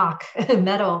 rock,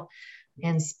 metal,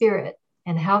 and spirit,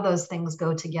 and how those things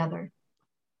go together.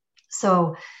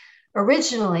 So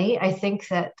originally, I think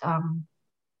that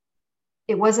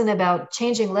it wasn't about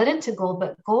changing lead into gold,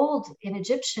 but gold in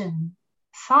Egyptian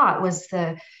thought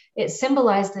it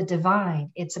symbolized the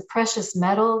divine. It's a precious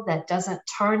metal that doesn't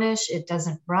tarnish, it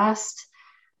doesn't rust.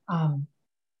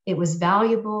 It was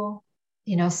valuable,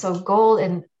 so gold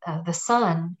and the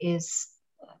sun is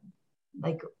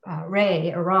like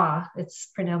Re or Ra. It's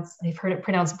pronounced, I've heard it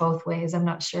pronounced both ways. I'm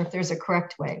not sure if there's a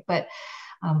correct way, but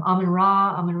Amun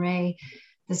Ra, Amun Re,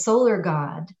 the solar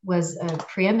god, was a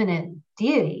preeminent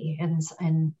deity, and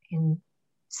in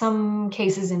some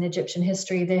cases in Egyptian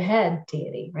history, the head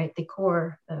deity, right? The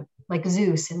core, like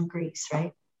Zeus in Greece,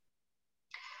 right?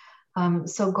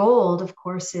 So gold, of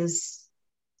course, is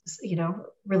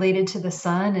related to the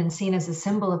sun and seen as a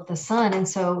symbol of the sun. And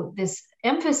so this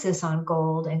emphasis on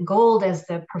gold, and gold as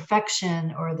the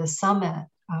perfection or the summit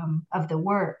of the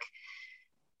work,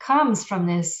 comes from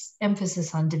this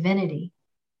emphasis on divinity,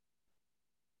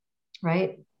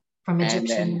 right? From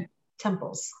Egyptian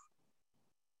temples.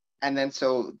 And then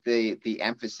so the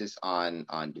emphasis on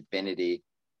divinity,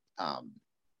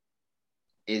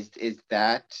 is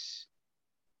that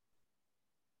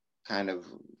kind of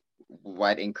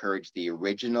what encouraged the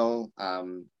original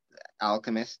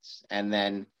alchemists? And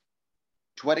then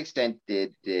to what extent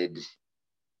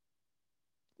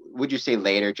would you say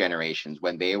later generations,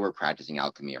 when they were practicing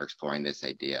alchemy or exploring this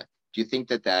idea, do you think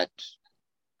that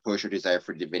push or desire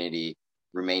for divinity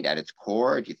remained at its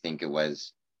core? Or do you think it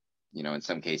was, in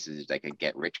some cases, like a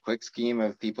get rich quick scheme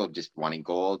of people just wanting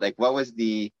gold? Like, what was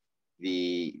the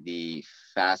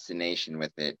fascination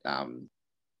with it, kind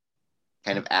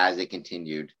of as it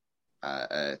continued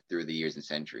through the years and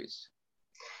centuries.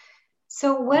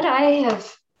 So what I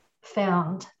have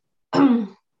found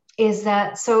is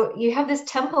that, so you have this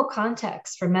temple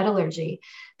context for metallurgy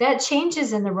that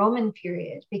changes in the Roman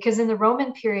period, because in the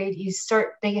Roman period,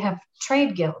 they have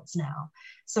trade guilds now.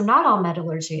 So not all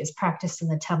metallurgy is practiced in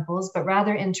the temples, but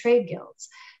rather in trade guilds.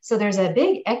 So there's a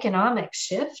big economic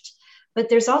shift, but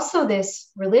there's also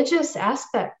this religious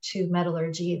aspect to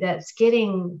metallurgy that's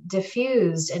getting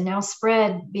diffused and now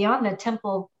spread beyond the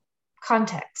temple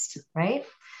context, right?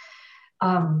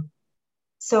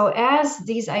 So as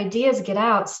these ideas get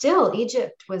out, still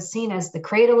Egypt was seen as the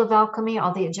cradle of alchemy.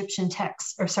 All the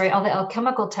all the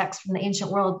alchemical texts from the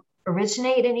ancient world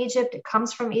originate in Egypt. It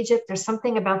comes from Egypt. There's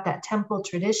something about that temple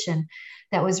tradition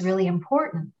that was really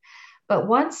important. But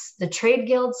once the trade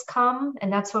guilds come,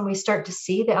 and that's when we start to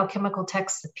see the alchemical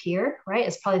texts appear, right?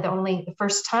 It's probably the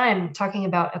first time talking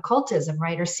about occultism,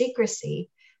 right? Or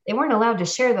secrecy. They weren't allowed to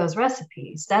share those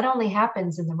recipes. That only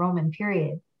happens in the Roman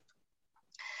period,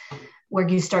 where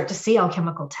you start to see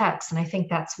alchemical texts. And I think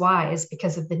that's why, is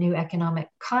because of the new economic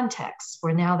context,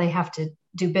 where now they have to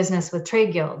do business with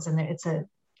trade guilds, and it's a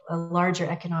larger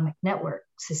economic network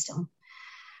system.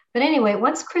 But anyway,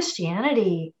 once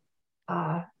Christianity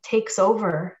takes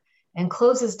over and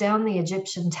closes down the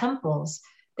Egyptian temples,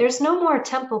 there's no more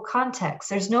temple context.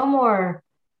 There's no more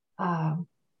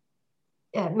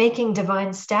making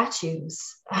divine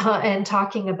statues and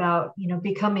talking about,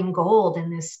 becoming gold in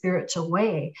this spiritual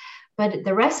way. But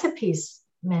the recipes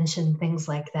mention things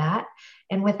like that.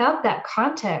 And without that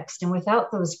context and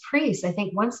without those priests, I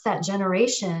think once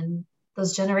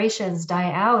those generations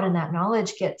die out and that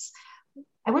knowledge gets,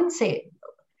 I wouldn't say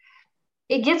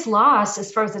it gets lost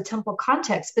as far as the temple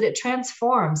context, but it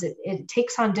transforms. It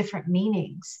takes on different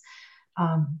meanings.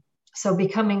 So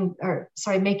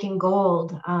making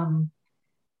gold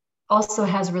also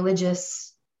has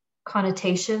religious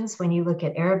connotations when you look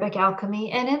at Arabic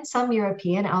alchemy, and in some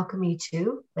European alchemy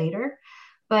too later.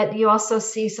 But you also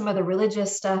see some of the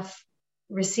religious stuff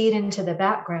recede into the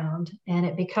background, and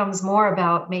it becomes more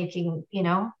about making,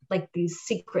 like these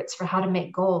secrets for how to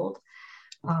make gold,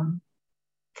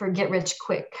 for get rich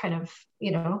quick kind of,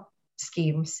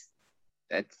 schemes.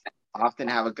 That's often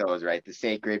how it goes, right? The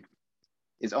sacred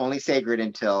is only sacred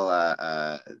until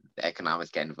the economics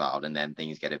get involved, and then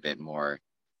things get a bit more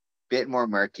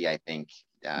murky, I think,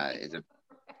 is a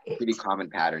pretty common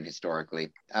pattern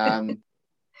historically.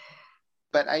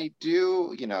 But I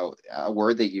do, a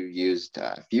word that you used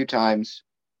a few times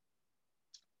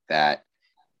that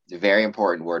is a very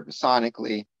important word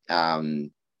Masonically,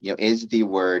 is the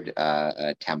word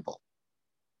temple,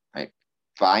 right?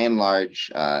 By and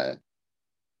large,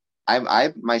 I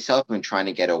myself have been trying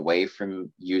to get away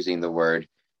from using the word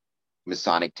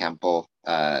Masonic temple,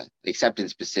 except in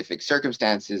specific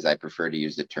circumstances. I prefer to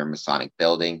use the term Masonic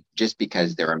building, just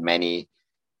because there are many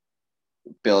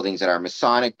buildings that are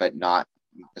Masonic, but not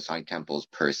Masonic temples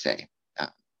per se.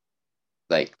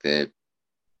 Like the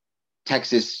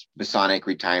Texas Masonic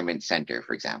Retirement Center,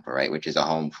 for example, right, which is a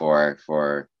home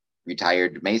for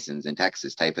retired Masons in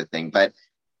Texas type of thing. But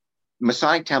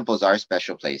Masonic temples are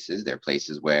special places. They're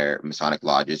places where Masonic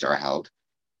lodges are held.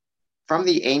 From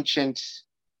the ancient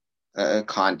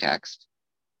context,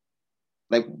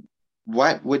 like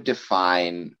what would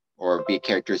define or be a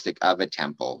characteristic of a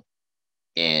temple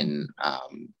in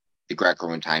the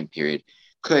Greco-Roman time period?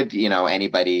 Could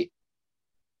anybody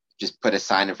just put a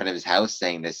sign in front of his house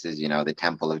saying this is the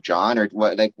Temple of John, or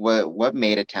what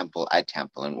made a temple,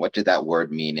 and what did that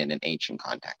word mean in an ancient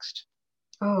context?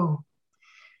 Oh,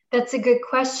 that's a good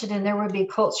question, and there would be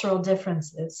cultural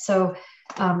differences. So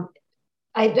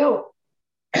I don't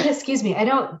I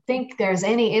don't think there's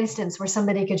any instance where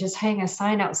somebody could just hang a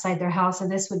sign outside their house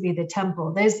and this would be the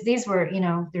temple. These were,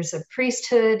 there's a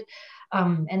priesthood,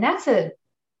 and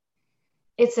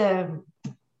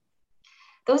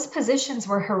those positions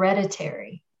were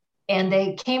hereditary, and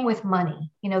they came with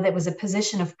money. That was a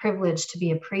position of privilege to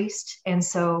be a priest. And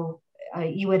so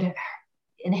you would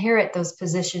inherit those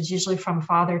positions, usually from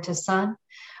father to son,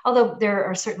 although there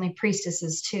are certainly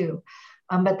priestesses too.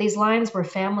 But these lines were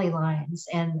family lines.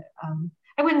 And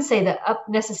I wouldn't say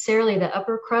necessarily the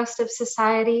upper crust of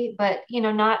society, but,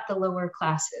 not the lower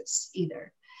classes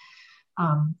either.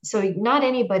 So not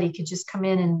anybody could just come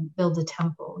in and build a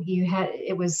temple.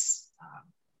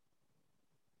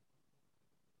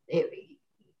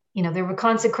 There were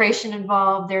consecration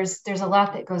involved. There's a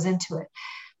lot that goes into it.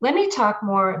 Let me talk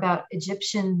more about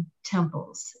Egyptian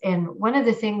temples. And one of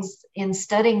the things in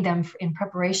studying them in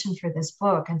preparation for this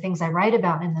book, and things I write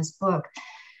about in this book,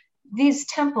 these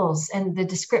temples and the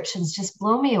descriptions just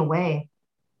blow me away.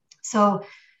 So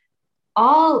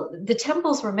all the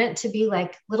temples were meant to be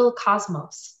like little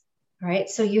cosmos, right?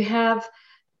 So you have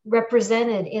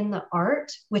represented in the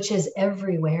art, which is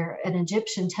everywhere. An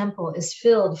Egyptian temple is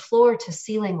filled floor to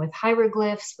ceiling with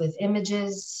hieroglyphs, with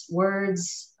images,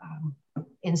 words,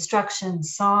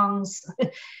 instructions, songs.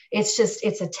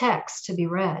 It's a text to be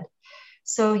read.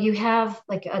 So you have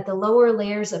like at the lower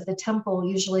layers of the temple,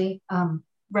 usually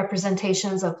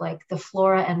representations of like the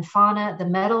flora and fauna. The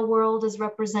metal world is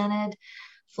represented,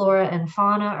 flora and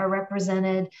fauna are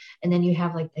represented, and then you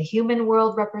have like the human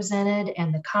world represented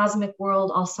and the cosmic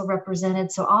world also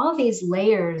represented. So all of these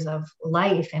layers of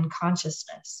life and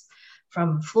consciousness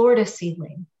from floor to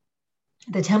ceiling.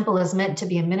 The temple is meant to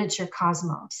be a miniature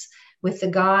cosmos with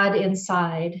the god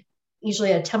inside.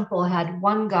 Usually a temple had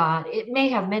one god. It may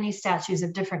have many statues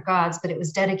of different gods, but it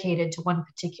was dedicated to one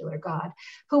particular god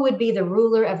who would be the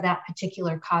ruler of that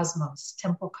particular cosmos,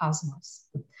 temple cosmos.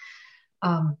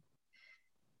 Um,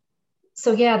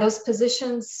 so yeah, those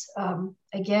positions,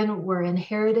 again, were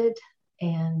inherited,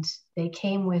 and they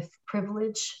came with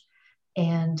privilege,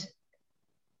 and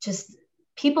just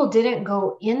people didn't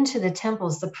go into the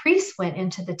temples. The priests went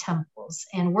into the temples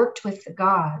and worked with the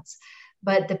gods,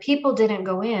 but the people didn't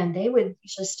go in. They would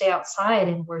usually stay outside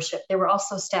and worship. There were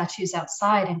also statues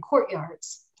outside in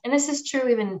courtyards. And this is true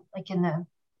even like in the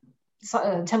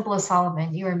Temple of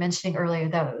Solomon you were mentioning earlier,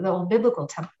 the old biblical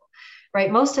temple,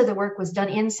 right? Most of the work was done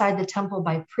inside the temple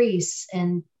by priests,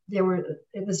 and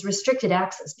it was restricted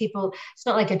access. People, it's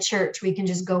not like a church where you can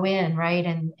just go in, right,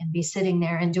 and be sitting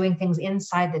there and doing things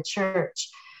inside the church.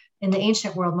 In the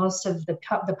ancient world, most of the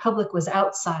public was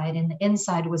outside, and the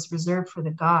inside was reserved for the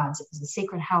gods. It was a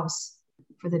sacred house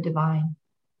for the divine.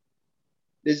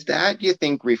 Does that, you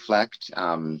think, reflect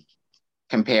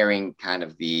comparing kind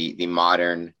of the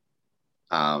modern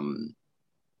um,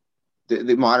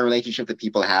 the modern relationship that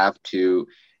people have to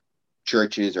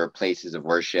churches or places of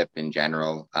worship in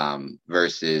general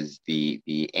versus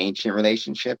the ancient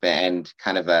relationship, and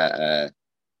kind of the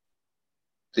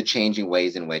changing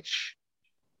ways in which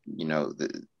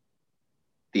the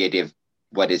idea of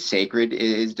what is sacred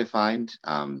is defined.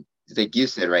 Like you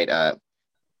said, right?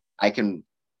 I can,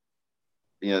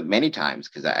 many times,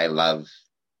 because I love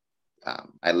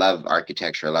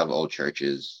architecture, I love old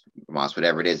churches, mosques,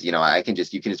 whatever it is. You can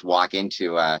just walk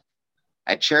into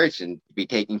at church and be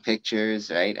taking pictures,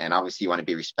 right? And obviously you want to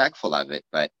be respectful of it,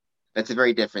 but that's a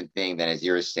very different thing than, as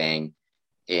you were saying,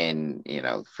 in,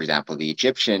 for example, the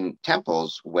Egyptian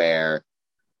temples where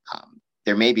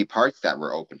there may be parts that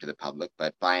were open to the public,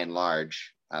 but by and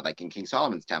large, like in King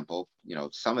Solomon's temple,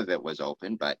 some of it was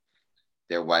open, but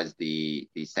there was the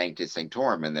Sanctus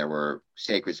Sanctorum, and there were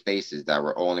sacred spaces that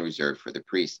were only reserved for the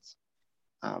priests.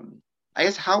 I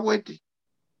guess, how would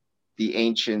the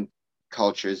ancient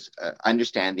cultures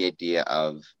understand the idea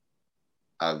of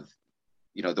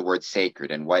the word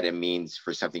sacred and what it means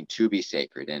for something to be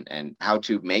sacred, and how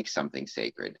to make something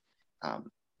sacred?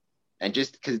 And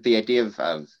just because the idea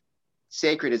of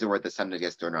sacred is a word that sometimes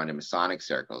gets thrown around in Masonic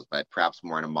circles, but perhaps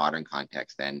more in a modern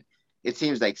context, then it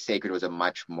seems like sacred was a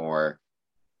much more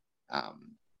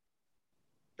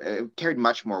carried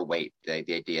much more weight, the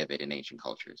idea of it in ancient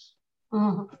cultures.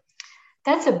 Mm-hmm.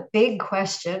 That's a big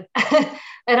question,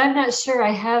 and I'm not sure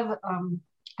I have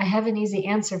an easy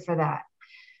answer for that.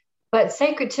 But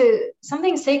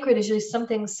something sacred is usually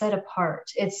something set apart.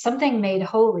 It's something made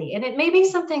holy, and it may be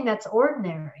something that's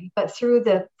ordinary, but through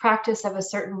the practice of a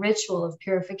certain ritual of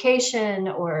purification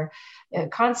or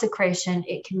consecration,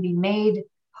 it can be made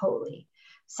holy.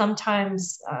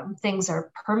 Sometimes things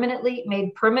are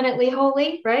made permanently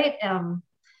holy, right?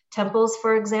 Temples,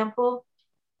 for example.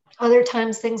 Other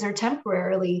times things are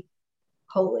temporarily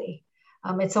holy.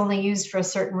 It's only used for a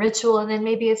certain ritual, and then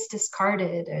maybe it's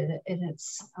discarded, and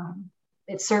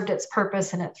it served its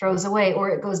purpose and it throws away,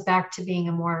 or it goes back to being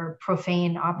a more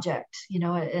profane object,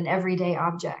 an everyday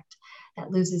object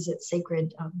that loses its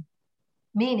sacred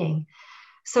meaning.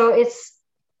 So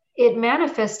it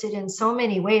manifested in so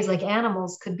many ways. Like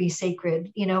animals could be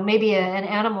sacred. Maybe an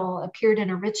animal appeared in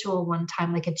a ritual one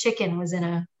time, like a chicken was in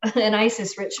an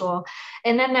Isis ritual,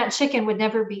 and then that chicken would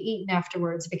never be eaten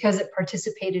afterwards because it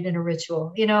participated in a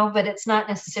ritual, but it's not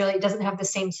necessarily, it doesn't have the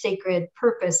same sacred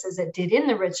purpose as it did in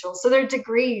the ritual. So there are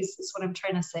degrees, is what I'm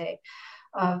trying to say,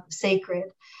 of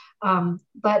sacred.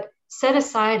 But set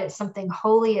aside, it's something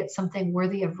holy, it's something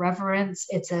worthy of reverence.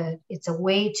 It's a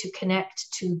way to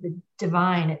connect to the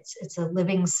divine. It's a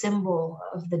living symbol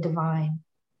of the divine.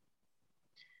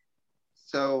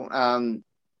 So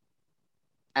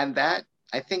and that,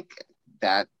 I think,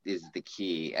 that is the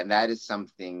key, and that is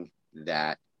something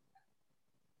that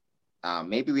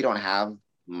maybe we don't have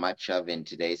much of in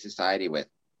today's society, with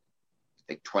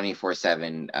like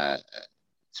 24/7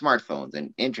 smartphones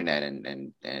and internet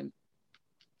and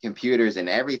computers and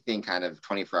everything, kind of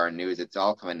 24-hour news, it's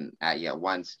all coming at you at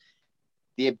once.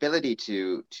 The ability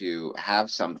to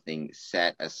have something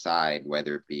set aside,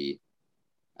 whether it be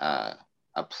uh,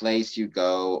 a place you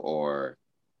go, or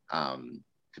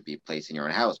could be a place in your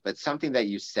own house, but something that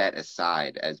you set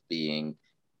aside as being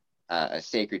a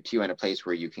sacred to you, and a place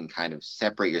where you can kind of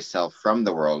separate yourself from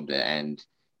the world and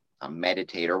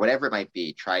meditate or whatever it might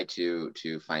be, try to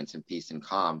find some peace and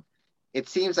calm. It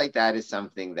seems like that is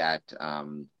something that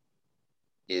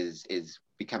is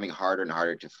becoming harder and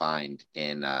harder to find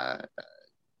in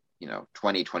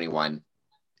 2021,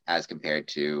 as compared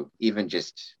to even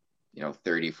just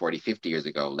 30, 40, 50 years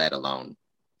ago, let alone.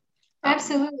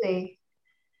 Absolutely.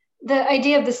 The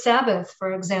idea of the Sabbath,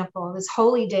 for example, this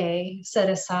holy day set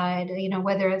aside,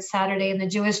 whether it's Saturday in the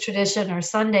Jewish tradition or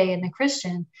Sunday in the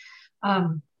Christian,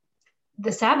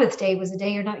 the Sabbath day was a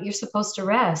day you're supposed to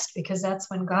rest, because that's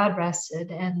when God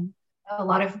rested. And a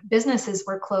lot of businesses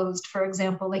were closed, for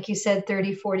example, like you said,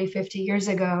 30, 40, 50 years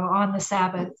ago on the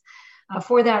Sabbath.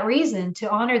 For that reason, to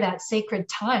honor that sacred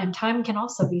time. Time can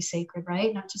also be sacred,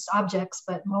 right? Not just objects,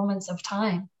 but moments of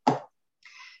time.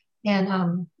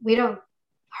 And we don't,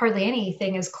 hardly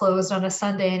anything is closed on a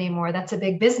Sunday anymore. That's a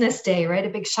big business day, right? A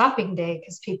big shopping day,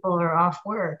 because people are off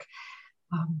work.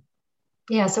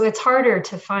 So it's harder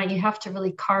to find. You have to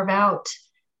really carve out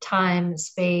time,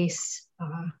 space,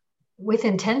 with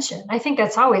intention. I think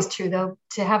that's always true, though.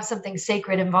 To have something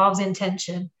sacred involves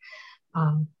intention,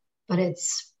 but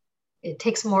it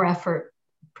takes more effort,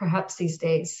 perhaps, these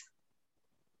days.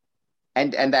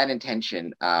 And that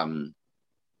intention,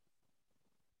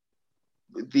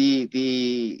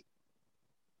 the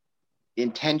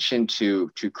intention to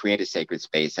create a sacred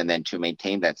space and then to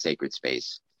maintain that sacred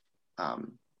space,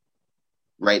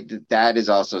 right? That is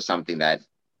also something that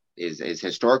is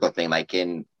historical thing. Like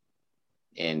in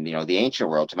the ancient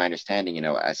world, to my understanding,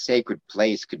 a sacred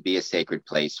place could be a sacred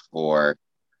place for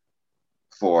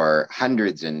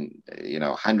hundreds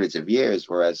of years,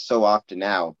 whereas so often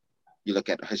now you look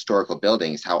at historical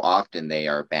buildings, how often they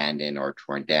are abandoned or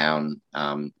torn down.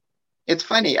 It's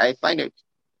funny. I find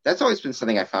that's always been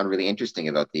something I found really interesting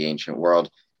about the ancient world.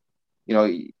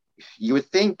 You would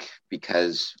think,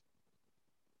 because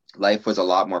life was a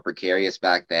lot more precarious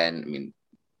back then. I mean,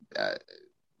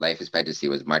 life expectancy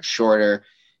was much shorter.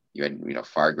 You had,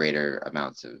 far greater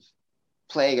amounts of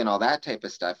plague and all that type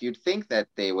of stuff. You'd think that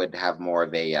they would have more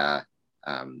of a,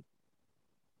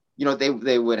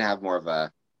 they would have more of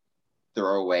a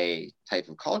throwaway type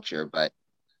of culture, but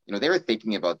they were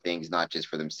thinking about things not just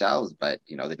for themselves, but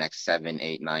the next 7,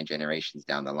 8, 9 generations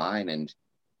down the line. And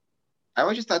I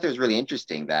always just thought that was really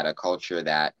interesting, that a culture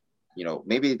that,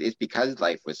 maybe it's because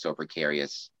life was so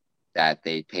precarious that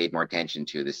they paid more attention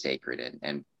to the sacred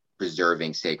and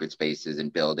preserving sacred spaces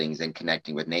and buildings and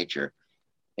connecting with nature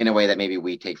in a way that maybe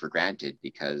we take for granted,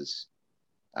 because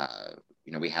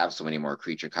we have so many more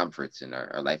creature comforts and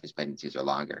our life expectancies are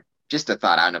longer. Just a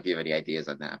thought. I don't know if you have any ideas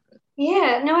on that. But.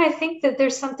 Yeah, no, I think that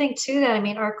there's something to that. I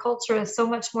mean, our culture is so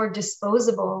much more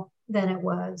disposable than it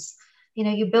was.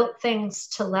 You built things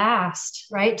to last,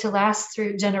 right? To last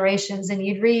through generations, and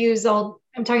you'd reuse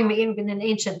I'm talking about even in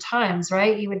ancient times,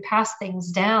 right? You would pass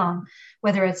things down,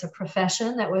 whether it's a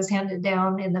profession that was handed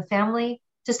down in the family,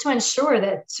 just to ensure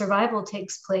that survival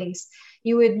takes place.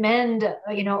 You would mend,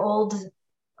 old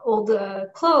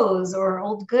clothes or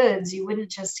old goods. You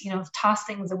wouldn't just, toss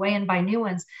things away and buy new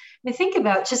ones. I mean, think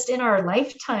about just in our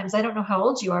lifetimes. I don't know how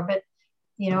old you are, but,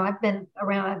 I've been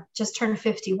around, I've just turned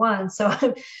 51. So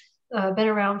I've been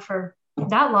around for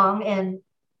that long, and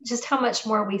just how much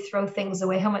more we throw things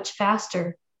away, how much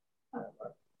faster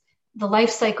the life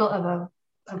cycle of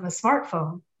a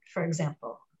smartphone, for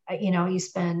example. You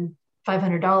spend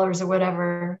 $500 or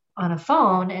whatever on a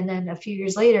phone, and then a few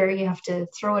years later you have to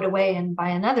throw it away and buy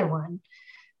another one,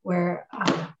 where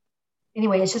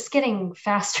anyway, it's just getting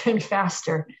faster and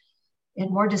faster and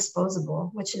more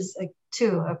disposable, which is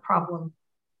too a problem.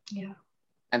 Yeah.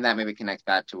 And that maybe connects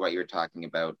back to what you were talking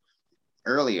about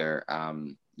earlier.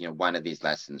 One of these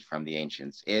lessons from the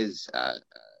ancients is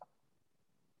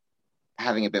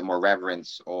having a bit more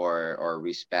reverence or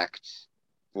respect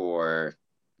for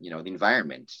the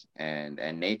environment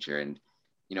and nature. And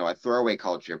a throwaway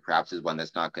culture perhaps is one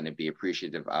that's not going to be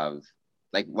appreciative of,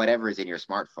 like, whatever is in your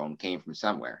smartphone came from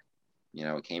somewhere.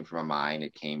 It came from a mine,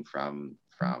 it came from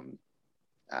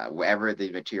wherever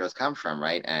the materials come from,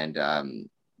 right? And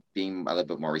being a little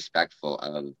bit more respectful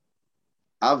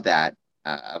of that,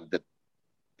 of the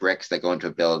bricks that go into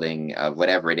a building, of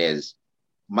whatever it is,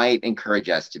 might encourage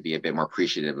us to be a bit more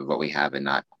appreciative of what we have, and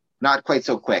not quite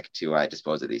so quick to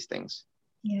dispose of these things.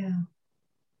 Yeah.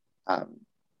 Um,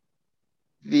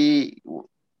 the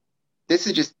this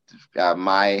is just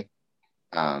my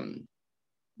um,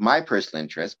 my personal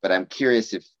interest, but I'm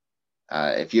curious if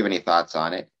you have any thoughts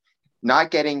on it.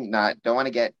 Not don't want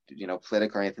to get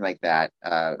political or anything like that.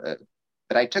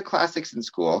 But I took classics in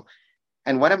school,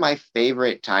 and one of my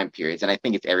favorite time periods, and I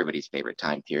think it's everybody's favorite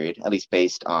time period, at least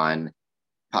based on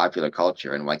popular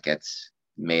culture and what gets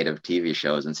made of TV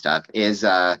shows and stuff, is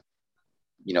the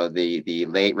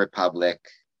late Republic,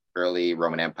 early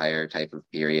Roman Empire type of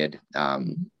period,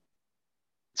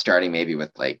 starting maybe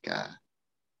with like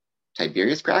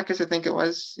Tiberius Gracchus, I think it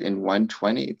was in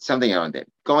 120, something on that,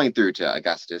 going through to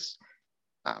Augustus.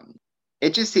 Um,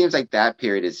 it just seems like that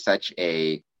period is such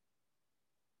a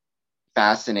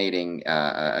fascinating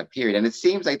period, and it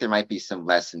seems like there might be some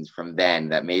lessons from then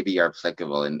that maybe are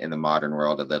applicable in the modern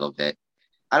world a little bit.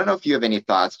 I don't know if you have any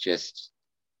thoughts just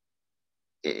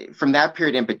from that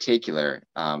period in particular,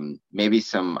 maybe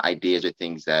some ideas or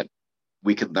things that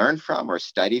we could learn from or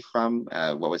study from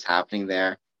what was happening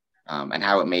there, and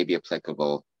how it may be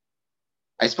applicable.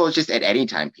 I suppose just at any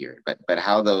time period, but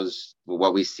how those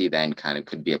what we see then kind of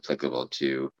could be applicable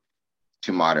to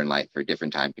modern life for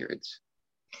different time periods.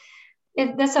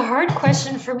 That's a hard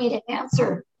question for me to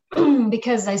answer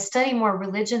because I study more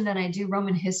religion than I do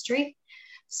Roman history.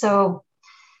 So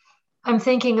I'm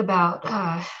thinking about,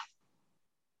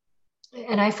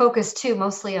 and I focus too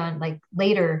mostly on like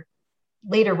later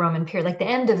Roman period, like the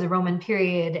end of the Roman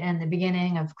period and the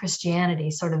beginning of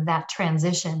Christianity, sort of that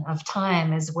transition of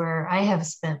time is where I have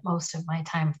spent most of my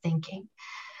time thinking.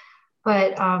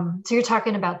 But so you're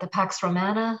talking about the Pax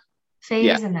Romana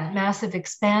Yeah. phase and that massive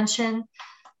expansion.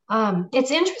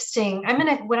 It's interesting.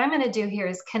 What I'm gonna do here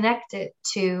is connect it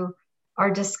to our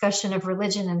discussion of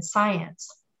religion and science,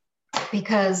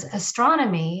 because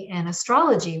astronomy and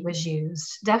astrology was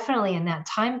used definitely in that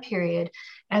time period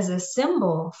as a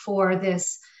symbol for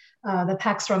this, the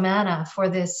Pax Romana, for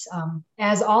this,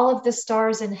 as all of the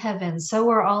stars in heaven, so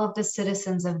are all of the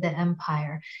citizens of the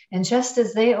empire. And just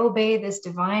as they obey this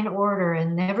divine order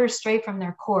and never stray from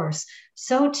their course,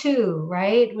 so too,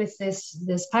 right, with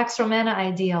this Pax Romana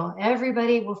ideal,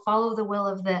 everybody will follow the will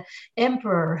of the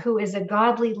emperor, who is a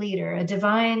godly leader, a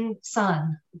divine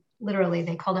son. Literally,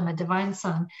 they called him a divine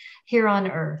son here on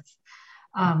earth,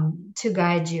 to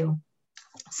guide you.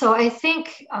 So I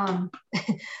think,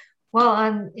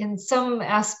 well, in some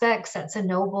aspects, that's a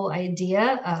noble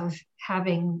idea of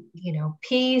having,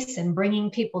 peace and bringing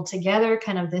people together,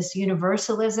 kind of this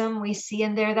universalism we see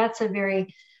in there. That's a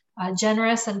very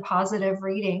generous and positive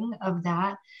reading of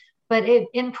that. But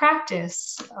in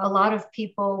practice, a lot of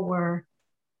people were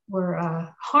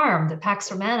harmed. The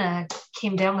Pax Romana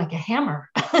came down like a hammer,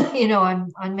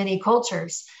 on many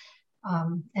cultures,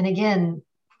 and again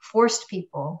forced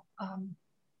people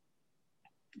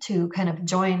to kind of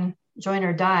join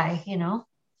or die.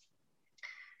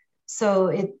 So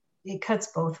it cuts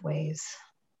both ways.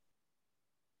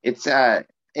 It's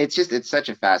such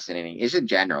a fascinating. It's in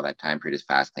general that time period is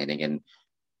fascinating, and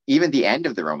even the end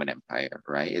of the Roman Empire,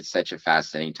 right? It's such a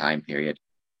fascinating time period.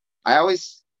 I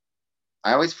always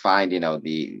I always find,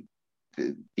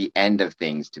 the end of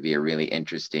things to be a really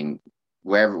interesting,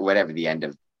 wherever whatever the end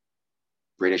of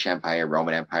British Empire,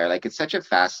 Roman Empire, like uh, it's such a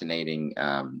fascinating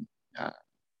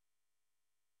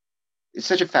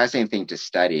thing to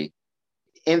study.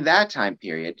 In that time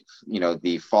period,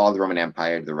 the fall of the Roman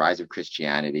Empire, the rise of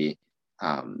Christianity,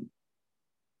 um,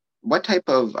 what type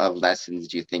of lessons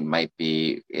do you think might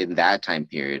be in that time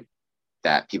period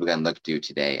that people can look to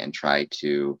today and try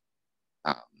to,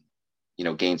 um,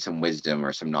 gain some wisdom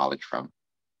or some knowledge from?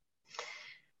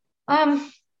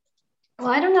 Um, well,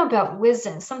 I don't know about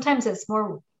wisdom. Sometimes it's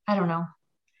more, I don't know.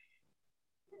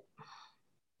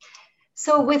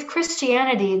 So with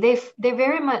Christianity, they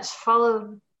very much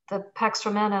followed the Pax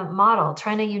Romana model,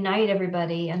 trying to unite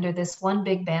everybody under this one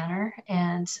big banner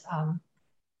and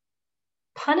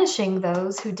punishing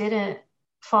those who didn't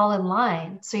fall in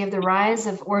line. So you have the rise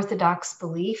of Orthodox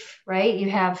belief, right? You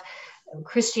have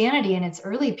Christianity in its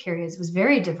early periods was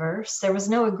very diverse. There was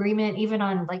no agreement even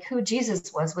on like who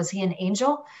Jesus was. Was he an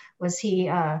angel? Was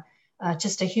he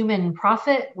just a human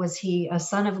prophet? Was he a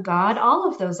son of God? All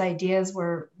of those ideas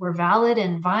were valid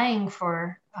and vying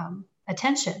for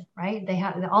attention, right? They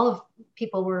had all of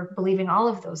people were believing all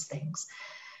of those things.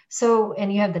 So,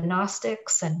 and you have the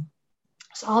Gnostics and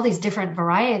so all these different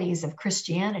varieties of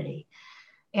Christianity.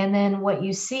 And then what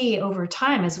you see over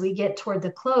time as we get toward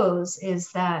the close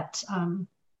is that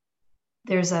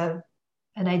there's an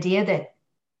idea that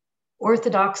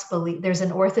orthodox belief. There's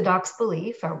an orthodox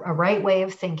belief, a right way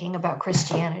of thinking about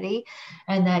Christianity,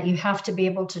 and that you have to be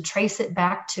able to trace it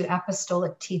back to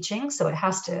apostolic teaching. So it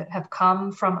has to have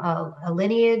come from a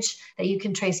lineage that you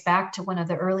can trace back to one of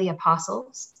the early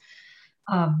apostles.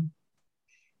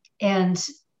 And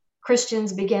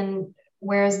Christians begin,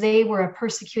 whereas they were a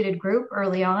persecuted group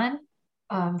early on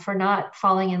for not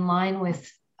falling in line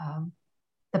with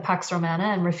the Pax Romana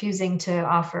and refusing to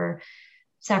offer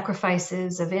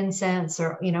sacrifices of incense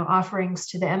or offerings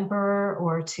to the emperor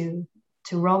or to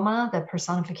Roma, the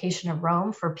personification of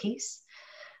Rome, for peace.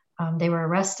 They were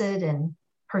arrested and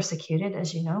persecuted,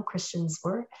 as you know, Christians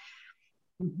were.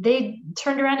 They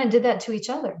turned around and did that to each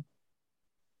other.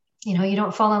 You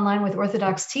don't fall in line with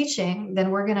Orthodox teaching, then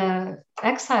we're going to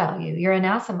exile you. You're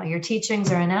anathema. Your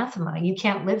teachings are anathema. You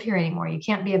can't live here anymore. You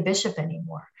can't be a bishop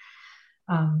anymore.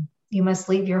 You must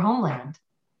leave your homeland.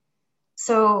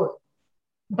 So,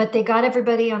 but they got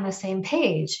everybody on the same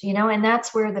page, and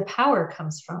that's where the power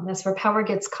comes from. That's where power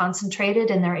gets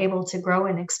concentrated, and they're able to grow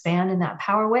and expand in that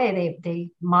power way. They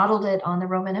modeled it on the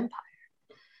Roman Empire.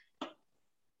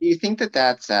 Do you think that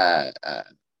that's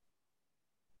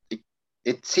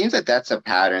it seems that that's a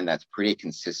pattern that's pretty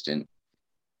consistent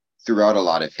throughout a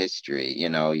lot of history.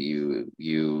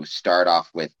 You start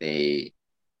off with a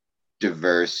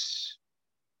diverse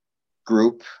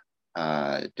group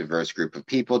of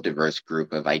people, diverse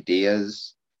group of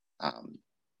ideas.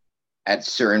 At a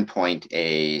certain point,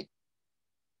 a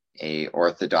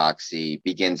orthodoxy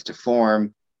begins to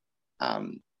form.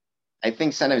 I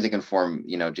think sometimes it can form,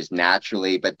 just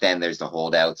naturally, but then there's the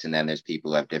holdouts, and then there's people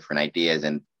who have different ideas,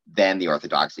 and then the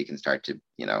orthodoxy can start to,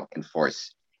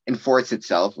 enforce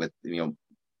itself with,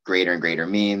 greater and greater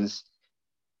means.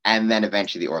 And then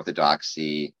eventually the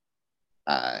orthodoxy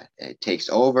it takes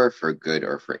over for good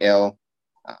or for ill.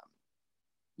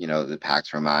 The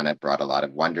Pax Romana brought a lot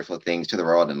of wonderful things to the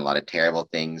world and a lot of terrible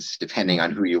things, depending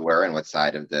on who you were and what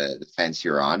side of the fence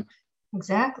you're on.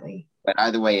 Exactly. But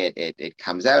either way, it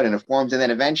comes out and it forms, and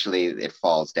then eventually it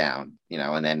falls down,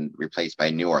 and then replaced by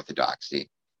new orthodoxy.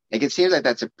 Like, it seems like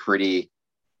that's a pretty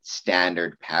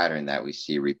standard pattern that we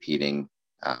see repeating,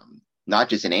 not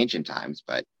just in ancient times,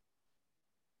 but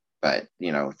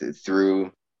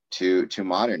through to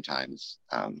modern times.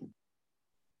 Do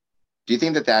you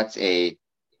think that that's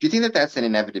an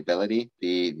inevitability,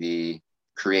 the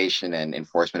creation and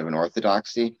enforcement of an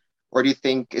orthodoxy? Or do you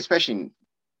think, especially in,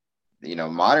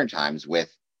 modern times,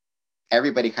 with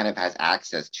everybody kind of has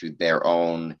access to their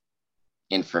own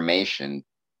information,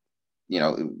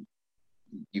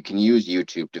 you can use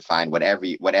YouTube to find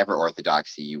whatever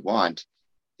orthodoxy you want.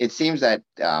 It seems that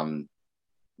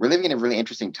we're living in a really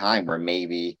interesting time where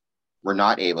maybe we're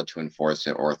not able to enforce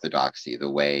an orthodoxy the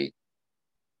way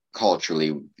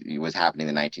culturally was happening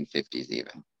in the 1950s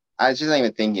even. I was just not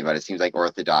even thinking about it. It seems like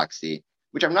orthodoxy,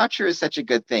 which I'm not sure is such a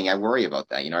good thing. I worry about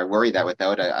that. I worry that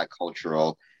without a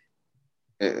cultural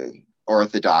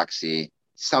orthodoxy,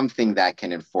 something that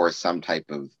can enforce some type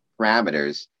of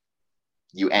parameters,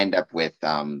 you end up with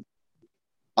a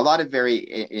lot of very,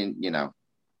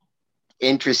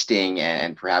 interesting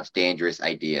and perhaps dangerous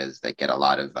ideas that get a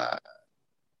lot of,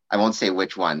 I won't say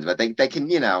which ones, but they can,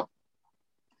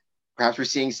 perhaps we're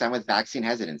seeing some with vaccine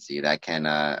hesitancy that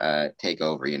can take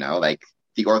over, like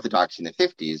the orthodoxy in the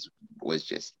 50s was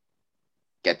just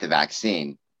get the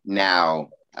vaccine. Now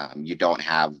you don't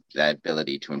have that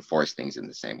ability to enforce things in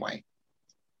the same way.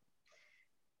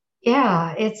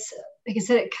 Yeah, it's, like I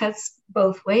said, it cuts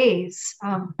both ways.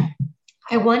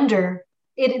 I wonder,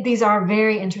 these are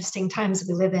very interesting times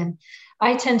we live in.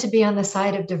 I tend to be on the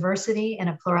side of diversity and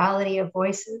a plurality of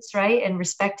voices, right? And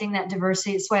respecting that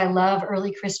diversity. It's why I love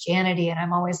early Christianity. And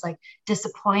I'm always like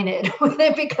disappointed when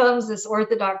it becomes this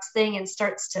orthodox thing and they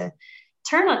start to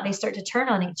turn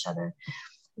on each other.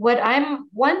 What I'm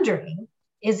wondering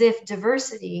is if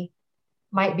diversity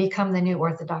might become the new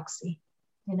orthodoxy,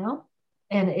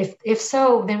 And if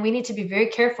so, then we need to be very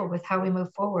careful with how we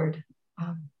move forward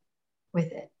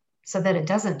with it so that it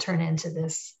doesn't turn into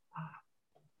this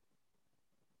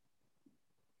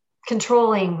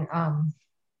controlling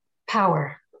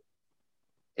power.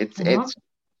 It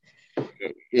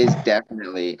is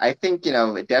definitely, I think,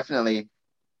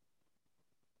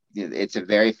 it's a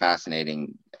very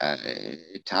fascinating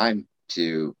time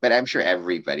but I'm sure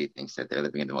everybody thinks that they're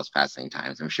living in the most fascinating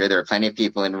times. I'm sure there are plenty of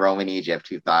people in Rome and Egypt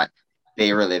who thought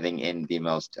they were living in the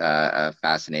most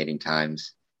fascinating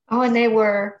times. Oh, and they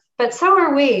were, but so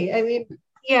are we. I mean,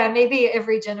 yeah, maybe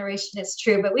every generation is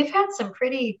true, but we've had some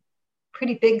pretty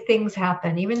big things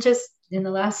happen, even just in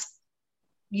the last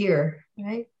year,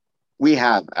 right? We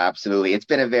have, absolutely. It's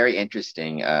been a very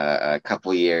interesting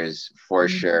couple years for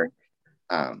sure.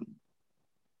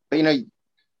 but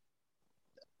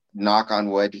knock on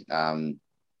wood,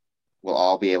 we'll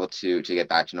all be able to get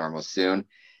back to normal soon.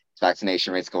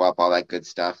 Vaccination rates go up, all that good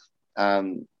stuff.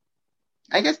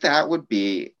 I guess that would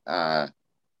be a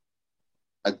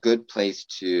good place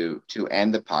to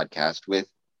end the podcast with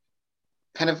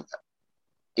kind of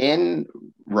in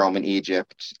Rome and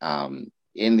Egypt,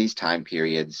 in these time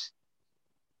periods,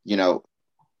 you know,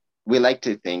 we like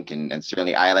to think, and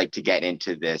certainly I like to get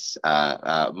into this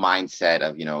mindset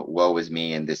of, woe is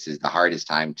me, and this is the hardest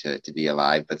time to be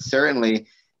alive. But certainly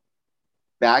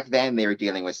back then they were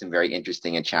dealing with some very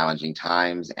interesting and challenging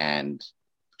times, and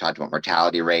talked about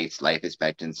mortality rates, life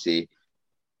expectancy.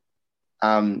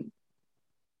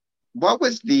 What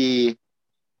was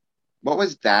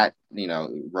that,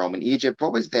 Rome and Egypt,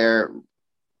 what was their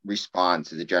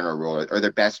response as a general rule, or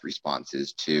their best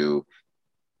responses to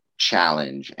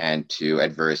challenge and to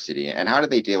adversity? And how do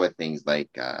they deal with things like,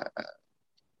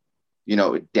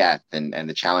 death and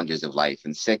the challenges of life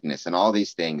and sickness and all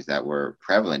these things that were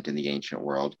prevalent in the ancient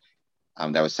world,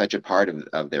 that was such a part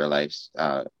of their lives?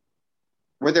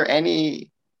 Were there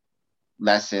any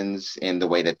lessons in the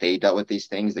way that they dealt with these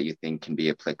things that you think can be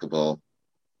applicable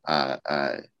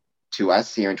to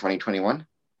us here in 2021?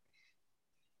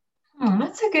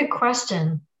 That's a good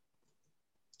question.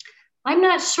 I'm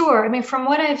not sure. I mean, from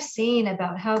what I've seen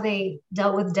about how they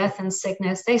dealt with death and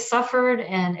sickness, they suffered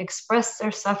and expressed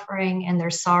their suffering and their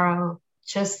sorrow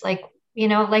just like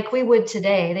we would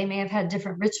today. They may have had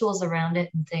different rituals around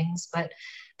it and things, but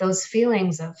those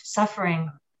feelings of suffering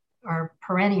are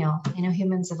perennial.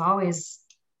 Humans have always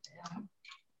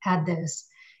had this.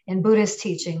 In Buddhist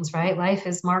teachings, right? Life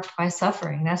is marked by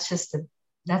suffering.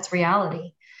 That's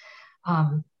reality.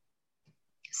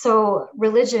 So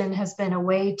religion has been a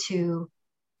way to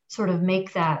sort of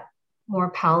make that more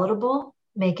palatable,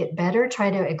 make it better, try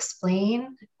to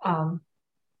explain,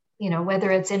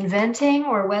 whether it's inventing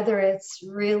or whether it's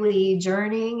really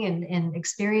journeying and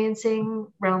experiencing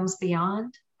realms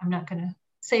beyond. I'm not going to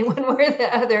say one way or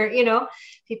the other,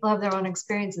 people have their own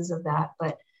experiences of that,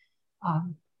 but,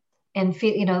 and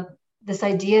feel, this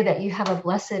idea that you have a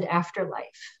blessed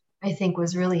afterlife, I think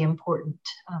was really important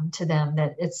to them,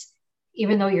 that it's,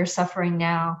 even though you're suffering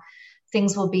now,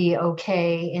 things will be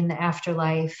okay in the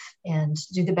afterlife, and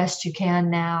do the best you can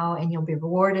now, and you'll be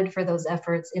rewarded for those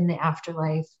efforts in the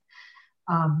afterlife.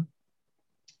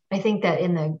 I think that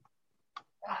in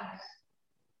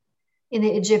the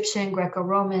Egyptian,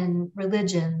 Greco-Roman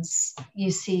religions,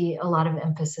 you see a lot of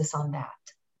emphasis on that.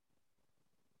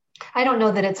 I don't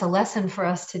know that it's a lesson for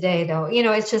us today, though.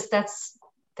 It's just that's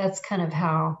kind of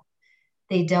how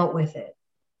they dealt with it.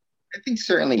 I think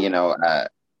certainly,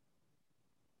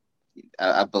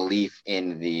 a belief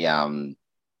in the, a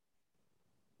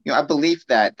belief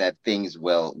that things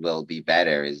will be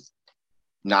better is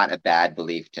not a bad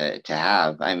belief to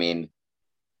have. I mean,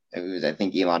 it was, I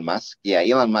think, Elon Musk. Yeah,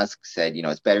 Elon Musk said,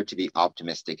 it's better to be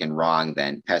optimistic and wrong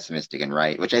than pessimistic and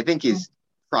right, which I think is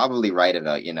probably right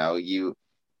about,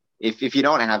 if you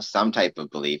don't have some type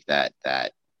of belief that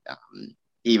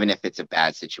even if it's a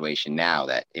bad situation now,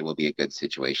 that it will be a good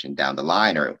situation down the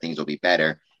line, or things will be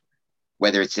better,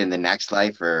 whether it's in the next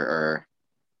life or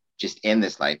just in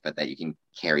this life, but that you can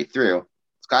carry through,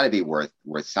 it's got to be worth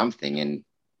something. And,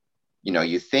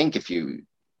 you think, as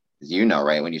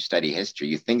right, when you study history,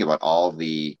 you think about all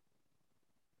the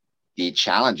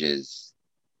challenges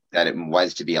that it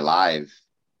was to be alive,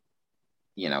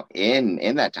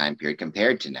 in that time period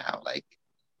compared to now. Like,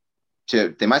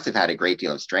 they must have had a great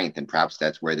deal of strength, and perhaps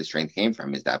that's where the strength came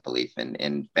from, is that belief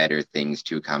in better things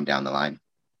to come down the line.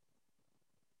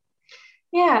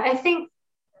 Yeah, I think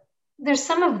there's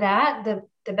some of that, the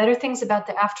better things about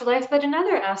the afterlife, but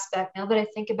another aspect, now that I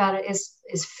think about it,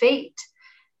 is fate.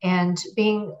 And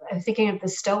I'm thinking of the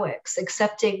Stoics,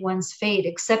 accepting one's fate,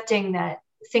 accepting that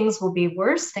things will be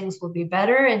worse, things will be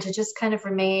better, and to just kind of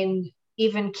remain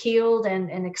even keeled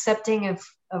and accepting of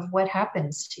what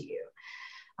happens to you.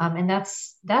 And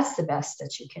that's the best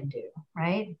that you can do,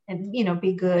 right? And,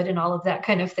 be good and all of that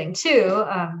kind of thing too.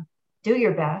 Do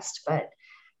your best, but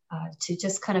to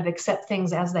just kind of accept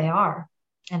things as they are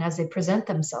and as they present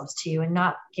themselves to you, and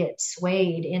not get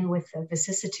swayed in with the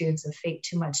vicissitudes of fate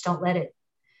too much. Don't let it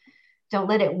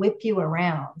whip you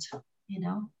around,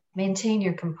 maintain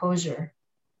your composure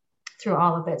through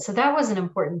all of it. So that was an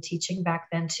important teaching back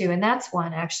then too. And that's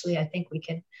one actually I think we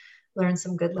can learn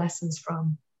some good lessons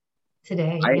from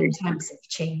today in times of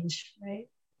change, right?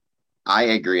 I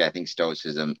agree. I think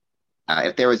Stoicism,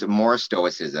 if there was more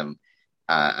Stoicism,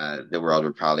 the world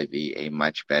would probably be a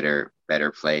much better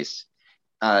place.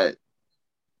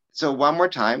 So one more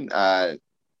time,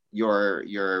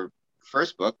 your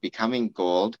first book, Becoming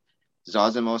Gold,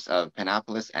 Zosimus of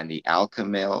Panopolis and the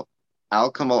alchemal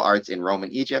arts in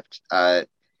Roman Egypt.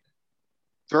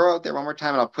 Throw out there one more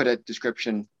time, and I'll put a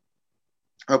description,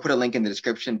 or I'll put a link in the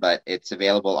description, but it's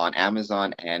available on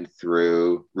Amazon and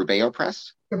through Rubeho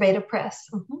Press. Rubeho Press.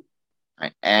 Mm-hmm.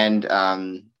 Right. And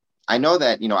I know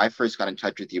that, I first got in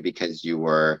touch with you because you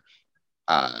were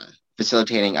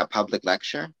facilitating a public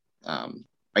lecture. Do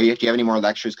you have any more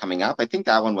lectures coming up? I think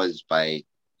that one was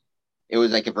it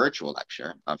was like a virtual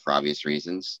lecture for obvious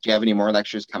reasons. Do you have any more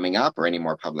lectures coming up or any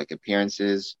more public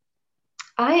appearances?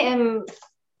 I am,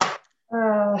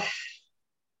 what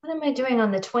am I doing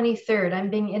on the 23rd? I'm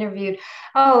being interviewed.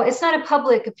 Oh, it's not a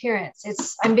public appearance.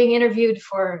 I'm being interviewed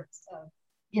for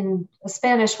in a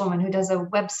Spanish woman who does a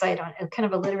website on kind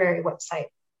of a literary website.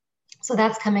 So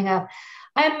that's coming up.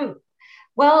 I'm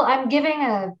giving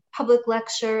a public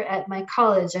lecture at my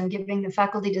college. I'm giving the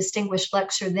faculty distinguished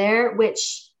lecture there,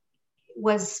 which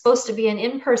was supposed to be an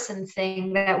in-person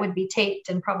thing that would be taped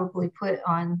and probably put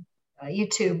on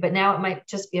YouTube, but now it might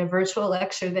just be a virtual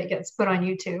lecture that gets put on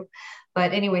YouTube.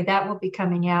 But anyway, that will be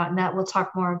coming out, and that will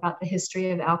talk more about the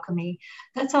history of alchemy.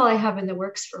 That's all I have in the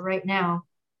works for right now.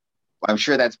 Well, I'm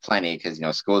sure that's plenty because,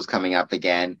 school's coming up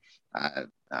again. I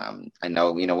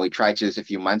know, we tried to this a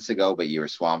few months ago, but you were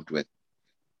swamped with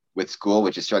school,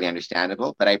 which is certainly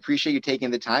understandable. But I appreciate you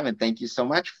taking the time, and thank you so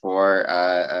much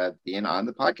for being on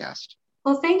the podcast.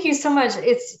 Well, thank you so much.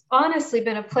 It's honestly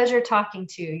been a pleasure talking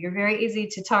to you. You're very easy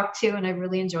to talk to, and I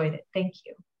really enjoyed it. Thank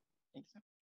you.